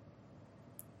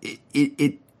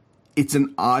 it's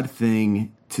an odd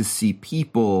thing to see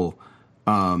people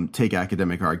take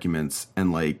academic arguments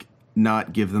and like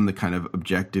not give them the kind of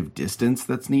objective distance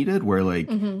that's needed, where like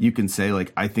you can say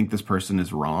like, I think this person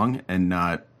is wrong, and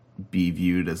not be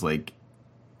viewed as like,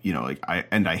 you know, like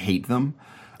I hate them.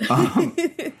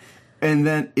 And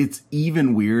then it's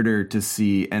even weirder to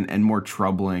see and more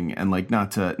troubling, and like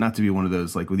not to be one of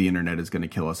those like, well, the internet is going to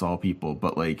kill us all people,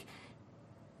 but like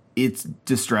it's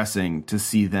distressing to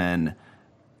see then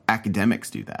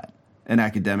academics do that. And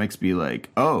academics be like,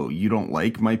 oh, you don't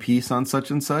like my piece on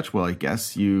such and such? Well, I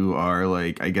guess you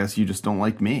just don't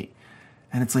like me.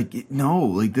 And it's like, no,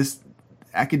 like this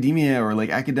academia or like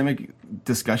academic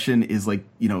discussion is like,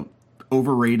 you know,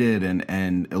 overrated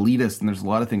and elitist, and there's a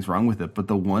lot of things wrong with it. But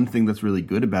the one thing that's really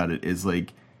good about it is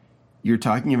like, you're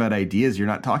talking about ideas, you're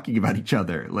not talking about each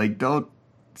other. Like, don't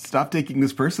stop taking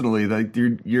this personally. Like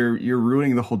you're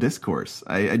ruining the whole discourse.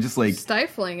 I just like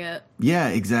stifling it. Yeah,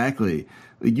 exactly.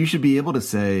 Like, you should be able to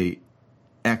say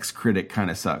X critic kind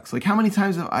of sucks. Like, how many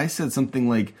times have I said something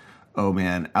like, oh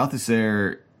man,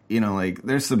 Althusser, you know, like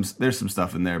there's some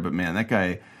stuff in there, but man, that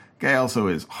guy also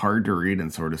is hard to read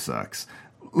and sort of sucks.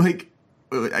 Like,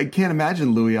 I can't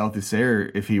imagine Louis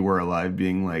Althusser, if he were alive,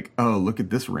 being like, oh, look at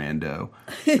this rando.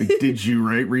 Like, did you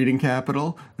write Reading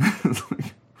Capital?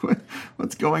 Like,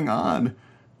 what's going on?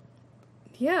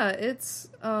 Yeah, it's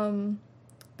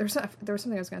there was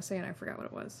something I was going to say and I forgot what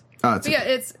it was. Okay. Yeah,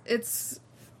 it's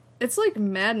like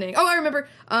maddening. Oh, I remember.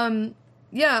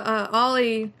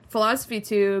 Ollie Philosophy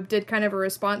Tube did kind of a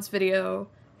response video,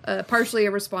 partially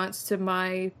a response to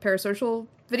my parasocial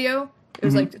video. It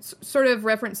was like sort of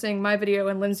referencing my video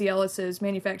and Lindsay Ellis's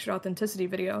Manufactured Authenticity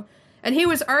video. And he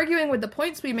was arguing with the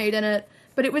points we made in it,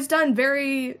 but it was done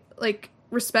very like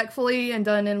respectfully and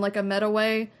done in like a meta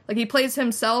way. Like, he plays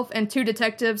himself and two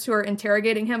detectives who are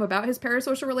interrogating him about his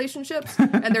parasocial relationships,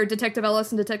 and they're Detective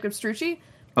Ellis and Detective Strucci.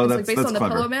 Oh, it's that's like based on the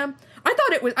clever. Pillow Man. I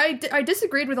thought it was. I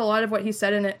disagreed with a lot of what he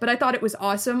said in it, but I thought it was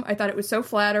awesome. I thought it was so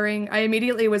flattering. I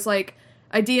immediately was like,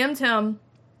 I DM'd him.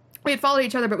 We had followed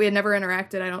each other, but we had never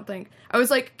interacted, I don't think. I was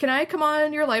like, can I come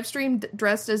on your live stream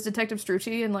dressed as Detective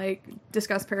Strucci and, like,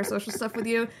 discuss parasocial stuff with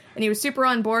you? And he was super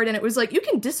on board, and it was like, you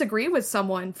can disagree with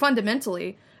someone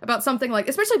fundamentally about something like,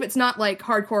 especially if it's not, like,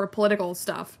 hardcore political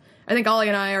stuff. I think Ollie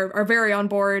and I are very on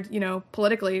board, you know,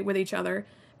 politically with each other.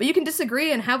 But you can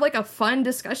disagree and have, like, a fun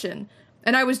discussion.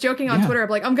 And I was joking on Twitter, I'm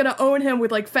like, I'm gonna own him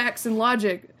with, like, facts and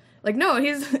logic. Like, no,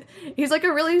 he's like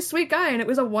a really sweet guy, and it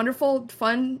was a wonderful,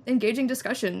 fun, engaging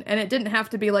discussion. And it didn't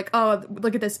have to be like, oh,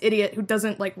 look at this idiot who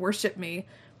doesn't, like, worship me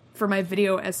for my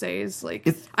video essays. Like,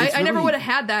 I never would have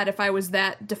had that if I was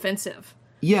that defensive.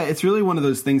 Yeah, it's really one of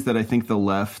those things that I think the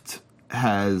left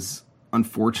has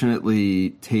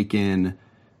unfortunately taken.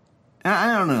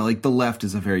 I don't know, like, the left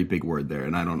is a very big word there,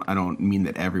 and I don't mean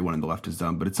that everyone in the left is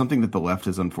dumb, but it's something that the left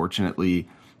has unfortunately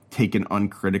taken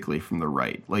uncritically from the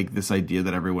right. Like, this idea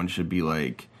that everyone should be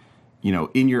like, you know,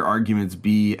 in your arguments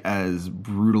be as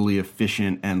brutally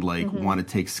efficient and like want to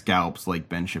take scalps like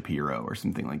Ben Shapiro or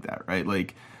something like that, right?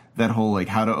 Like, that whole like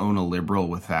how to own a liberal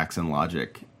with facts and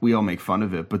logic. We all make fun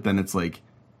of it, but then it's like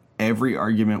every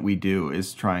argument we do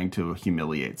is trying to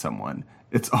humiliate someone.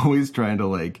 It's always trying to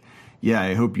like, yeah,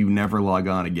 I hope you never log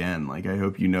on again. Like, I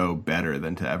hope you know better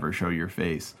than to ever show your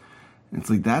face. And it's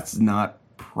like, that's not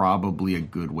probably a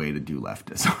good way to do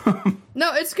leftism.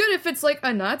 No, it's good if it's like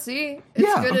a Nazi.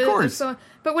 It's good of course.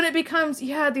 But when it becomes,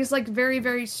 these like very,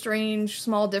 very strange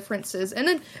small differences, and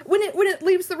then when it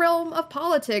leaves the realm of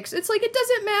politics, it's like it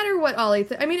doesn't matter what Ollie.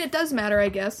 I mean, it does matter, I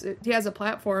guess. He has a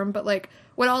platform, but like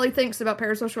what Ollie thinks about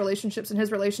parasocial relationships and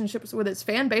his relationships with his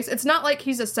fan base, it's not like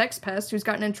he's a sex pest who's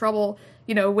gotten in trouble,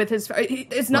 you know, with his.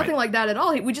 It's nothing like that at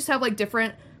all. We just have like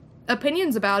different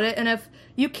opinions about it, and if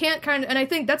you can't and I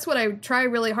think that's what I try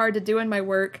really hard to do in my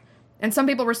work, and some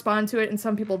people respond to it and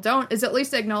some people don't, is at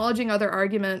least acknowledging other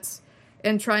arguments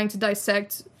and trying to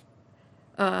dissect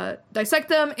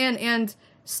them and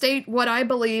state what I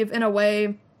believe in a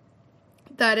way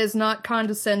that is not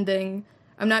condescending.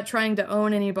 I'm not trying to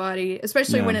own anybody,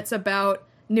 especially when it's about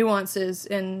nuances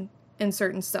in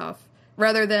certain stuff,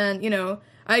 rather than, you know,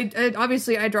 I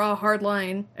obviously I draw a hard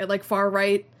line at like far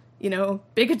right, you know,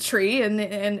 bigotry and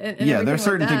there are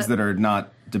certain things that are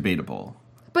not debatable.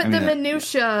 But the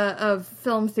minutia of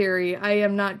film theory, I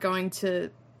am not going to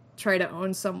try to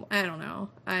own some. I don't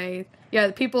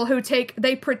know. People who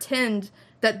they pretend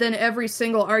that then every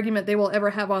single argument they will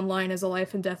ever have online is a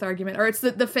life and death argument, or it's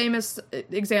the famous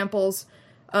examples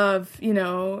of, you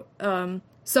know,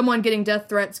 someone getting death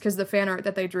threats because the fan art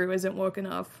that they drew isn't woke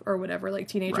enough or whatever, like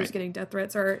teenagers getting death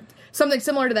threats, or something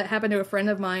similar to that happened to a friend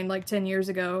of mine like 10 years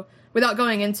ago. Without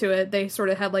going into it, they sort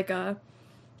of had like a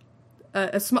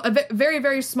very,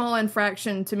 very small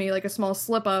infraction to me, like a small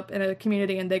slip up in a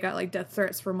community, and they got like death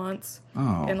threats for months.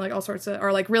 And like all sorts of,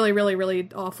 or like really, really, really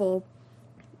awful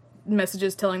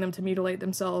messages telling them to mutilate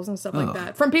themselves and stuff like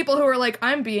that from people who are like,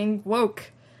 I'm being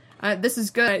woke. This is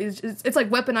good. It's like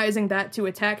weaponizing that to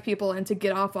attack people and to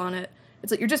get off on it.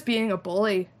 It's like, you're just being a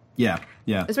bully. Yeah.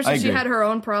 Especially if she had her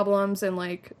own problems and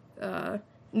like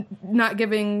not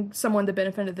giving someone the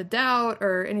benefit of the doubt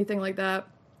or anything like that.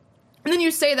 And then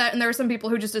you say that, and there are some people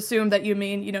who just assume that you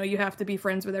mean, you have to be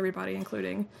friends with everybody,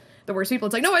 including the worst people.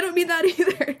 It's like, no, I don't mean that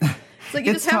either. It's like,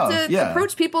 you just have to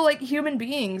approach people like human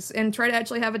beings and try to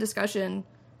actually have a discussion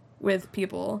with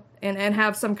people and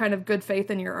have some kind of good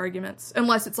faith in your arguments.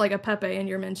 Unless it's like a Pepe in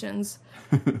your mentions,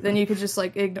 then you could just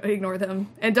like ignore them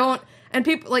and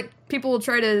people will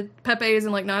try to Pepes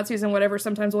and like Nazis and whatever.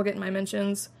 Sometimes will get in my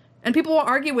mentions and people will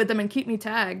argue with them and keep me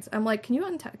tagged. I'm like, can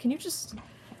you just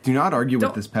do not argue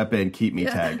with this Pepe and keep me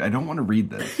tagged. I don't want to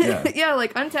read this. Yeah,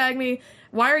 like untag me.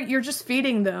 You're just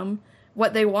feeding them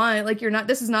what they want. Like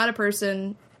this is not a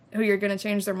person who you're going to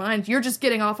change their mind. You're just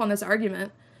getting off on this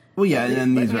argument. Well, yeah,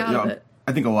 and these are,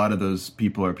 I think a lot of those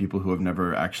people are people who have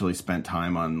never actually spent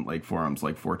time on like forums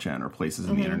like 4chan or places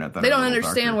in the internet that they don't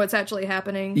understand what's actually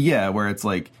happening. Yeah, where it's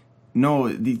like, no,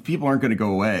 these people aren't going to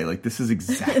go away. Like, this is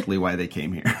exactly why they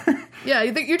came here. Yeah,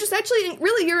 you're just actually,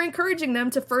 really, you're encouraging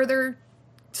them to further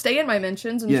stay in my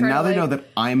mentions. And now they know that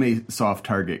I'm a soft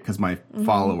target because my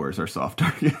followers are soft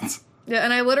targets. Yeah,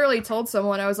 and I literally told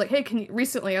someone, I was like, hey, can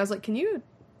you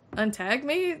untag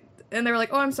me? And they were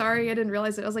like, oh, I'm sorry, I didn't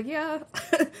realize it. I was like, yeah,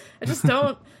 I just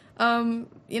don't,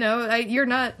 you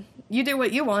do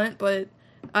what you want, but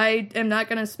I am not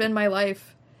going to spend my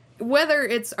life, whether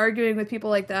it's arguing with people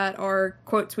like that or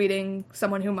quote tweeting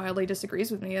someone who mildly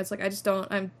disagrees with me. It's like, I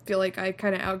feel like I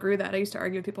kind of outgrew that. I used to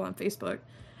argue with people on Facebook.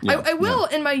 Yeah, I will,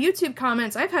 in my YouTube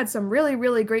comments, I've had some really,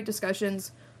 really great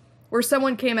discussions where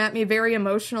someone came at me very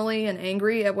emotionally and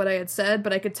angry at what I had said,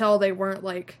 but I could tell they weren't,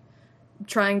 like,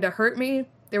 trying to hurt me.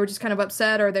 They were just kind of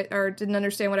upset or didn't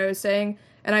understand what I was saying.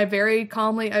 And I very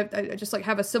calmly, I just, like,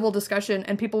 have a civil discussion,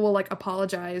 and people will, like,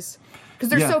 apologize. Because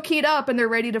they're so keyed up, and they're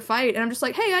ready to fight. And I'm just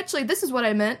like, hey, actually, this is what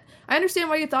I meant. I understand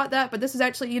why you thought that, but this is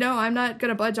actually, I'm not going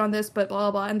to budge on this, but blah,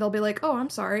 blah, blah. And they'll be like, oh, I'm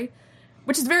sorry.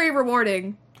 Which is very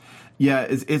rewarding. Yeah,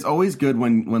 it's always good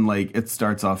when like, it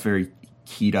starts off very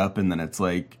keyed up, and then it's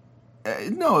like,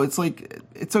 no, it's like,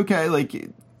 it's okay, like,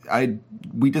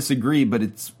 we disagree,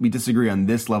 but we disagree on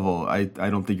this level. I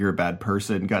don't think you're a bad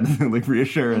person, kind of like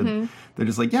reassure, and they're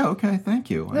just like, yeah, okay, thank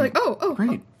you. They're like, oh,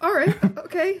 great. All right,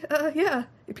 okay, yeah.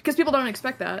 Because people don't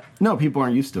expect that. No, people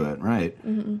aren't used to it, right.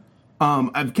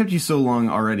 I've kept you so long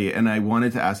already, and I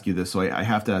wanted to ask you this, so I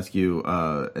have to ask you,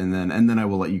 and then I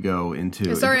will let you go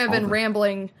into... Sorry, I've been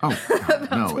rambling. Oh,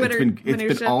 no, Twitter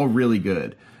it's been all really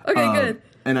good. Okay, good.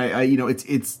 And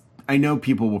I know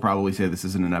people will probably say this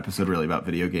isn't an episode really about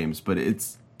video games, but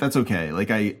that's okay. Like,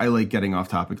 I like getting off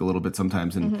topic a little bit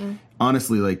sometimes, and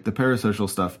honestly, like, the parasocial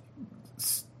stuff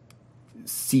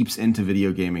seeps into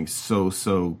video gaming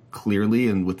so clearly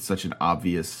and with such an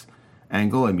obvious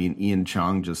angle. I mean, Ian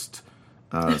Chong just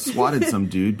swatted some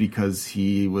dude because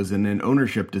he was in an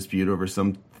ownership dispute over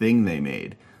something they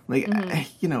made. Like,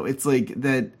 it's like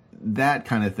that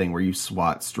kind of thing where you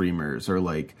swat streamers, or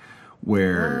like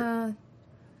where...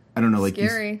 I don't know, like,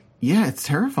 scary. Yeah, it's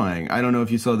terrifying. I don't know if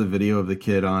you saw the video of the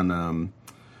kid on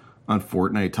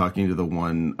Fortnite talking to the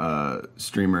one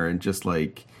streamer, and just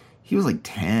like, he was like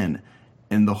 10,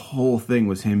 and the whole thing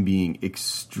was him being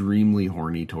extremely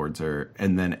horny towards her,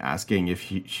 and then asking if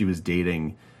she was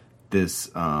dating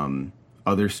this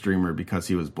other streamer because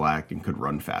he was black and could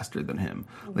run faster than him.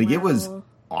 Like, It was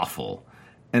awful,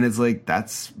 and it's like,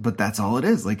 that's all it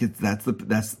is. Like,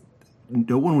 that's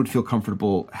no one would feel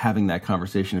comfortable having that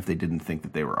conversation if they didn't think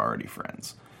that they were already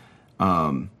friends.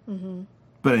 But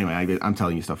anyway, I'm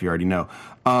telling you stuff you already know,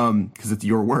 because it's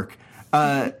your work.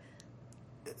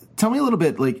 Tell me a little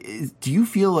bit, like, do you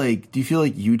feel like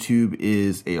YouTube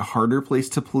is a harder place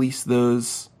to police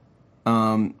those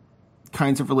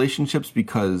kinds of relationships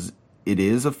because it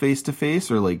is a face-to-face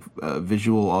or like a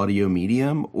visual audio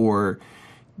medium, or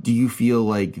do you feel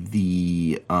like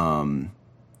the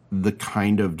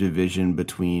kind of division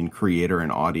between creator and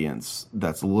audience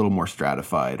that's a little more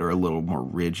stratified or a little more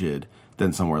rigid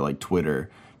than somewhere like Twitter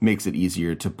makes it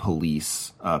easier to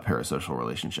police parasocial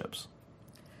relationships?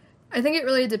 I think it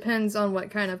really depends on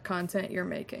what kind of content you're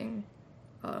making.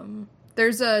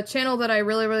 There's a channel that I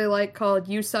really, really like called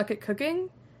You Suck at Cooking,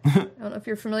 I don't know if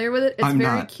you're familiar with it. It's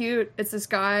very cute. It's this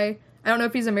guy. I don't know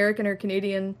if he's American or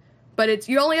Canadian, but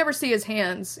you only ever see his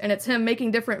hands, and it's him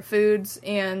making different foods,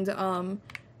 and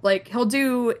like he'll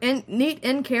do neat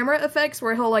in-camera effects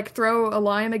where he'll like throw a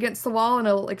lime against the wall and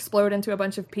it'll explode into a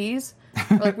bunch of peas,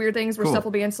 or like weird things where stuff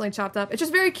will be instantly chopped up. It's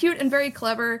just very cute and very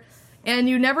clever, and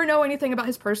you never know anything about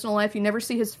his personal life. You never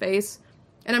see his face,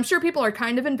 and I'm sure people are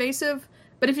kind of invasive,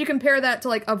 but if you compare that to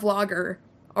like a vlogger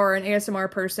or an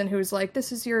ASMR person who's like,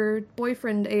 this is your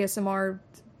boyfriend ASMR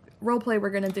roleplay we're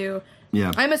gonna do.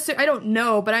 Yeah. I don't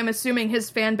know, but I'm assuming his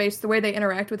fan base, the way they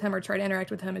interact with him or try to interact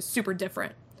with him, is super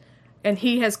different. And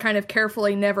he has kind of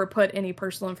carefully never put any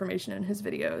personal information in his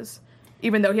videos,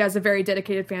 even though he has a very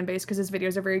dedicated fan base because his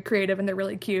videos are very creative and they're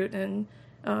really cute. And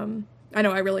I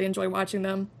know I really enjoy watching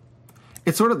them.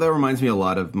 It sort of, that reminds me a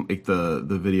lot of like the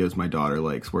videos my daughter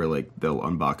likes, where like they'll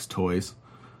unbox toys.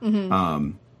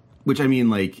 Mm-hmm. Which I mean,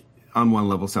 like on one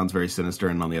level sounds very sinister,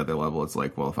 and on the other level it's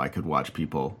like, well, if I could watch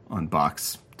people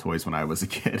unbox toys when I was a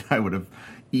kid, I would have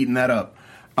eaten that up.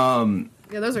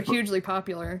 Yeah, those are hugely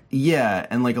popular. Yeah,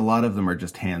 and like a lot of them are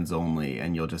just hands only,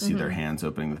 and you'll just see their hands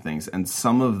opening the things. And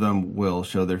some of them will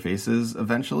show their faces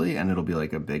eventually, and it'll be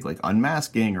like a big like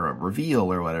unmasking or a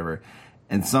reveal or whatever.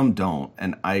 And some don't,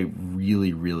 and I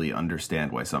really, really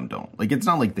understand why some don't. Like, it's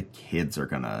not like the kids are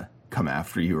gonna come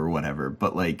after you or whatever,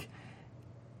 but like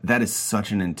that is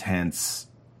such an intense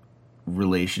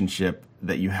relationship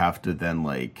that you have to then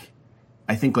like,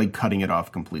 I think like cutting it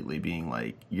off completely, being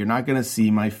like, you're not going to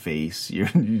see my face. You're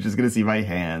just going to see my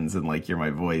hands and like hear my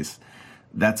voice.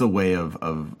 That's a way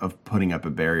of putting up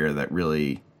a barrier that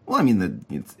really, well, I mean,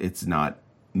 it's not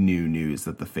new news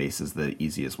that the face is the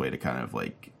easiest way to kind of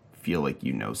like feel like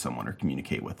you know someone or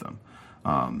communicate with them.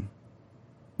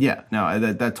 Yeah, no,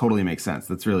 that totally makes sense.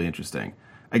 That's really interesting.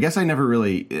 I guess I never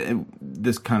really,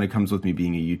 this kind of comes with me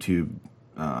being a YouTube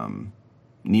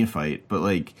neophyte, but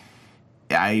like,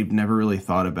 I've never really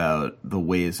thought about the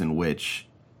ways in which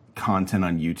content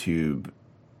on YouTube,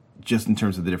 just in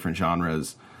terms of the different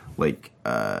genres, like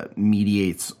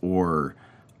mediates or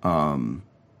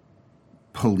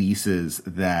polices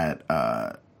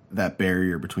that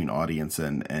barrier between audience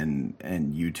and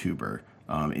YouTuber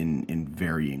in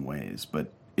varying ways.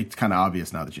 But it's kind of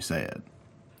obvious now that you say it.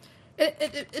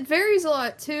 It varies a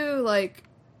lot too. Like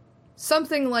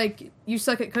something like You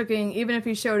Suck at Cooking, even if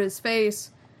he showed his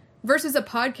face, versus a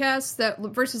podcast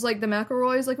versus like the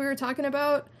McElroys, like we were talking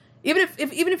about. Even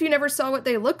if you never saw what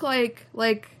they look like,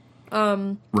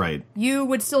 right, you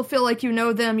would still feel like you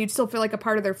know them. You'd still feel like a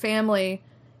part of their family.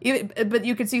 But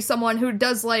you could see someone who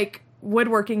does like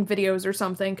woodworking videos or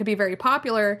something, could be very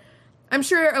popular. I'm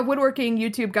sure a woodworking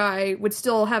YouTube guy would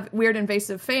still have weird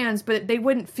invasive fans, but they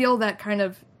wouldn't feel that kind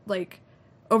of like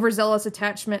overzealous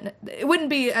attachment. It wouldn't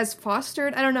be as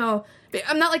fostered. I don't know.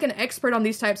 I'm not like an expert on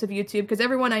these types of YouTube, because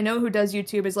everyone I know who does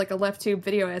YouTube is like a LeftTube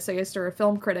video essayist or a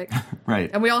film critic. Right.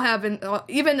 And we all have,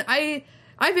 even I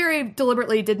very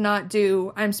deliberately did not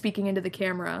do I'm speaking into the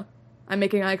camera, I'm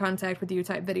making eye contact with you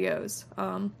type videos.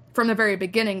 From the very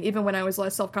beginning, even when I was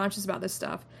less self-conscious about this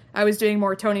stuff, I was doing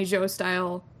more Tony Zhou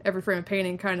style, every frame of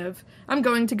painting kind of, I'm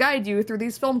going to guide you through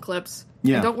these film clips.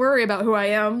 Yeah. And don't worry about who I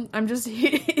am. I'm just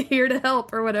here to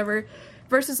help or whatever.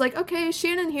 Versus like, okay,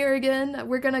 Shannon here again.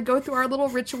 We're going to go through our little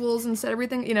rituals and set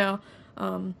everything, you know.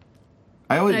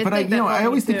 I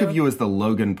always think of you as the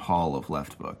Logan Paul of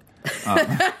LeftBook.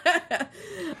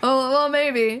 Oh, well,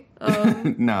 maybe.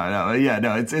 I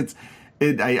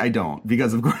don't,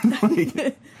 because of course,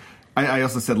 like, I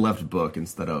also said LeftBook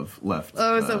instead of left.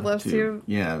 Oh, is it LeftTube?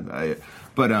 Yeah,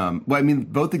 well, I mean,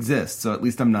 both exist, so at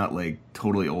least I'm not like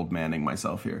totally old manning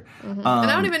myself here. Mm-hmm. And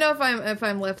I don't even know if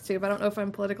I'm LeftTube. I don't know if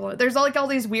I'm political. There's all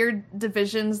these weird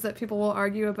divisions that people will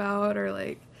argue about, or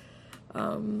like,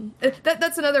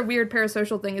 that's another weird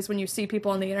parasocial thing, is when you see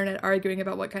people on the internet arguing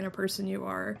about what kind of person you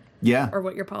are, yeah, or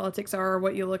what your politics are, or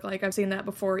what you look like. I've seen that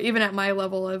before, even at my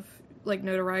level of like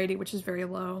notoriety, which is very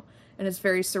low, and it's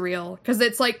very surreal because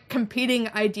it's like competing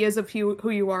ideas of who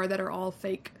you are that are all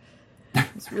fake.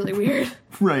 It's really weird.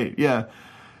 Right, yeah.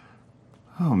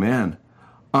 Oh man.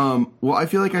 Well, I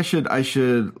feel like I should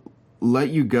let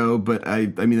you go, but I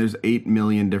mean there's 8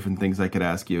 million different things I could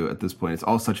ask you at this point. It's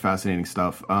all such fascinating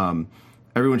stuff.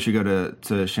 Everyone should go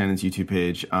to Shannon's YouTube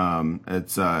page.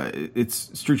 It's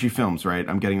Strucci Films, right?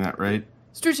 I'm getting that right?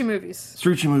 Strucci Movies.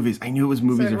 Strucci Movies. I knew it was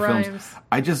movies so or rhymes. Films.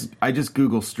 I just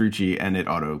Google Strucci and it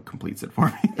auto completes it for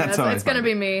me. That's how it's gonna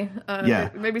be me. Yeah.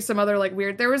 Maybe some other like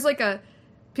weird. There was like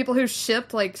people who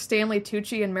shipped like Stanley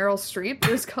Tucci and Meryl Streep.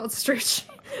 It was called Strucci.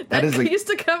 That is used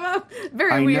to come up.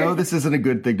 Very weird. I know this isn't a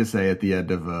good thing to say at the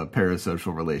end of a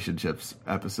parasocial relationships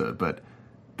episode, but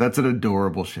that's an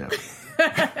adorable ship.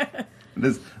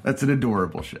 That's an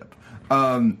adorable ship.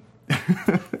 Can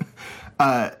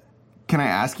I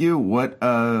ask you what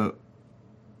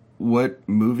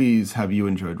movies have you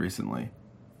enjoyed recently?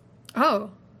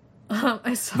 Oh,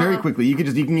 I saw. Very quickly, you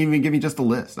can even give me just a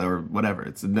list or whatever.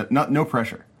 It's no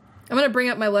pressure. I'm gonna bring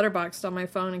up my Letterboxd on my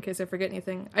phone in case I forget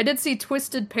anything. I did see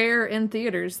Twisted Pair in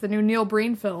theaters, the new Neil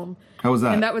Breen film. How was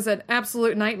that? And that was an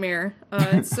absolute nightmare. I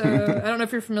don't know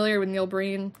if you're familiar with Neil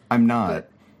Breen. I'm not.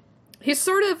 He's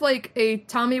sort of like a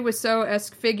Tommy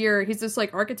Wiseau-esque figure. He's this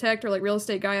like architect or like real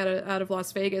estate guy out of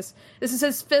Las Vegas. This is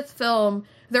his 5th film.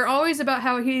 They're always about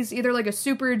how he's either like a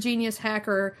super genius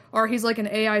hacker or he's like an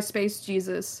AI space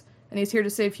Jesus, and he's here to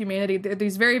save humanity. They're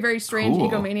these very, very strange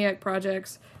egomaniac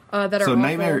projects that are so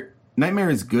awful. Nightmare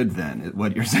is good then, is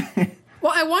what you're saying.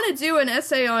 Well, I want to do an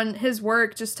essay on his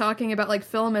work, just talking about like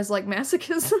film as like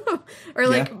masochism or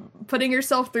like putting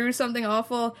yourself through something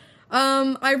awful.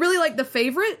 I really like The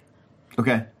Favorite.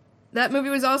 Okay. That movie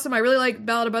was awesome. I really like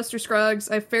Ballad of Buster Scruggs.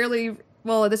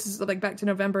 This is like back to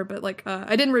November, but like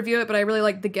I didn't review it, but I really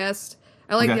liked The Guest.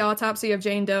 I like The Autopsy of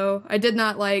Jane Doe. I did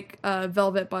not like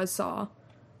Velvet Buzzsaw.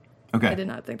 Okay. I did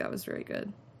not think that was very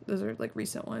good. Those are like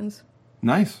recent ones.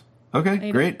 Nice.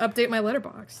 Okay, great. Update my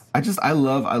Letterboxd. I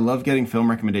love getting film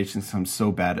recommendations. I'm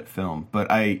so bad at film, but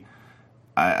I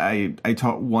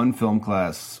taught one film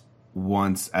class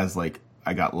once as like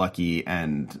I got lucky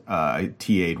and I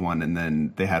TA'd one, and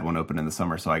then they had one open in the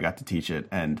summer, so I got to teach it.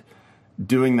 And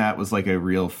doing that was like a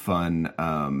real fun,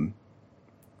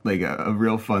 like a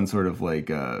real fun sort of like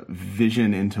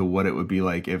vision into what it would be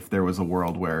like if there was a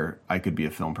world where I could be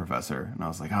a film professor. And I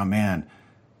was like, oh man,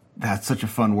 that's such a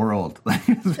fun world.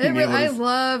 I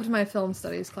loved my film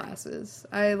studies classes.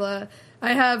 I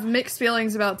have mixed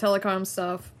feelings about telecom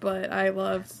stuff, but I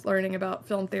loved learning about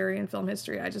film theory and film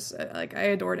history. I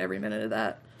adored every minute of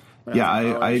that.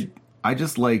 I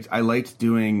liked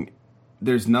doing.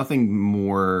 There's nothing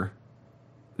more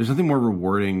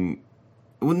rewarding.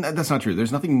 Well, that's not true.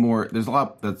 There's nothing more. There's a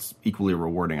lot that's equally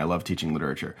rewarding. I love teaching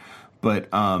literature, but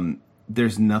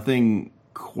there's nothing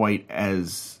quite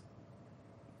as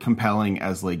compelling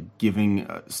as like giving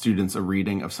students a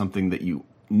reading of something that you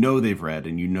know they've read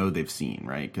and you know they've seen,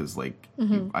 right? Because like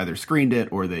you either screened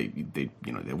it or they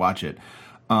watch it,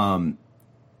 and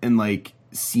like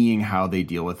seeing how they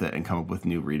deal with it and come up with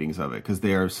new readings of it, because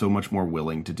they are so much more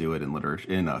willing to do it in literature,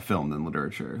 in film than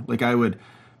literature. Like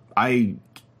I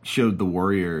showed The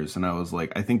Warriors and I was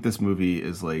like, I think this movie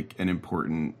is like an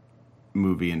important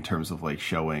movie in terms of like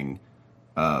showing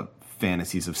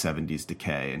fantasies of 70s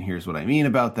decay, and here's what I mean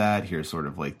about that. Here's sort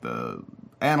of like the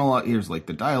analog, here's like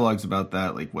the dialogues about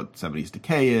that, like what 70s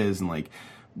decay is and like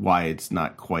why it's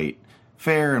not quite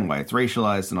fair and why it's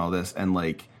racialized and all this. And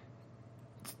like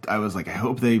I was like, I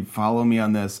hope they follow me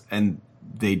on this, and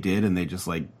they did, and they just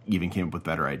like even came up with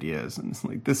better ideas, and it's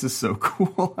like, this is so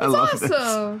cool. I love this.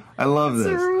 I love this.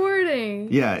 It's so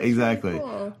rewarding. Yeah, exactly.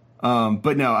 Cool.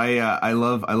 But no, I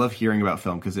love hearing about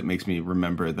film because it makes me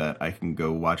remember that I can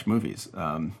go watch movies.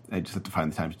 I just have to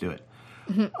find the time to do it.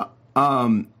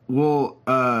 Mm-hmm.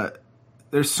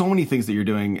 There's so many things that you're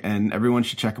doing, and everyone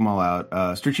should check them all out.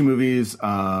 Strucci Movies,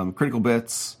 Critical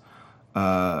Bits.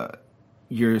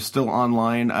 You're still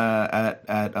online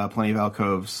at Plenty of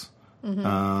Alcoves.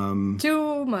 Mm-hmm.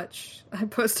 Too much. I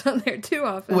post on there too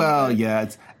often. Well, yeah,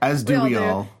 it's as do we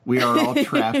all. We are all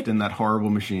trapped in that horrible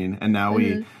machine, and now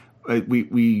we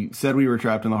said we were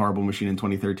trapped in the horrible machine in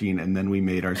 2013, and then we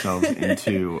made ourselves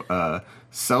into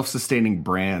self-sustaining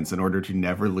brands in order to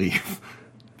never leave.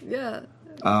 Yeah.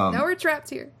 Now we're trapped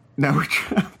here. Now we're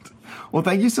trapped. Well,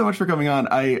 thank you so much for coming on.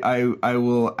 I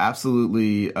will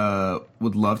absolutely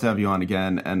would love to have you on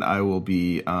again, and I will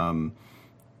be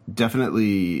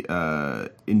definitely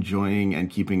enjoying and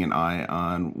keeping an eye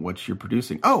on what you're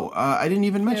producing. Oh, I didn't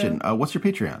even mention, what's your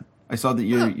Patreon? I saw that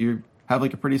you have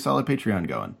like a pretty solid Patreon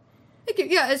going. Thank you.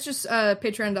 Yeah, it's just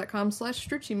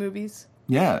patreon.com/Strucci Movies.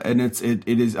 Yeah, and it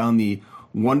is on the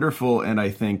wonderful and I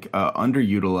think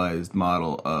underutilized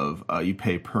model of you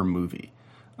pay per movie,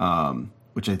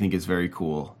 which I think is very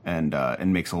cool and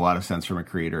makes a lot of sense from a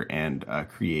creator and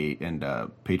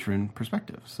patron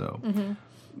perspective. So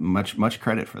much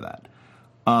credit for that.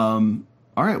 All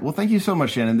right, well, thank you so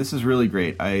much, Shannon. This is really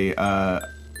great.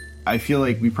 I feel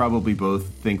like we probably both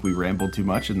think we rambled too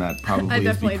much, and that probably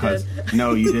is because...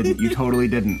 No, you didn't. You totally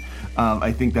didn't.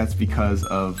 I think that's because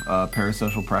of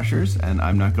parasocial pressures, and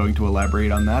I'm not going to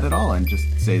elaborate on that at all and just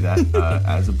say that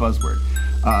as a buzzword.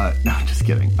 No, just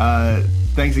kidding.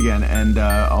 Thanks again, and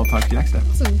I'll talk to you next time.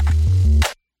 Awesome.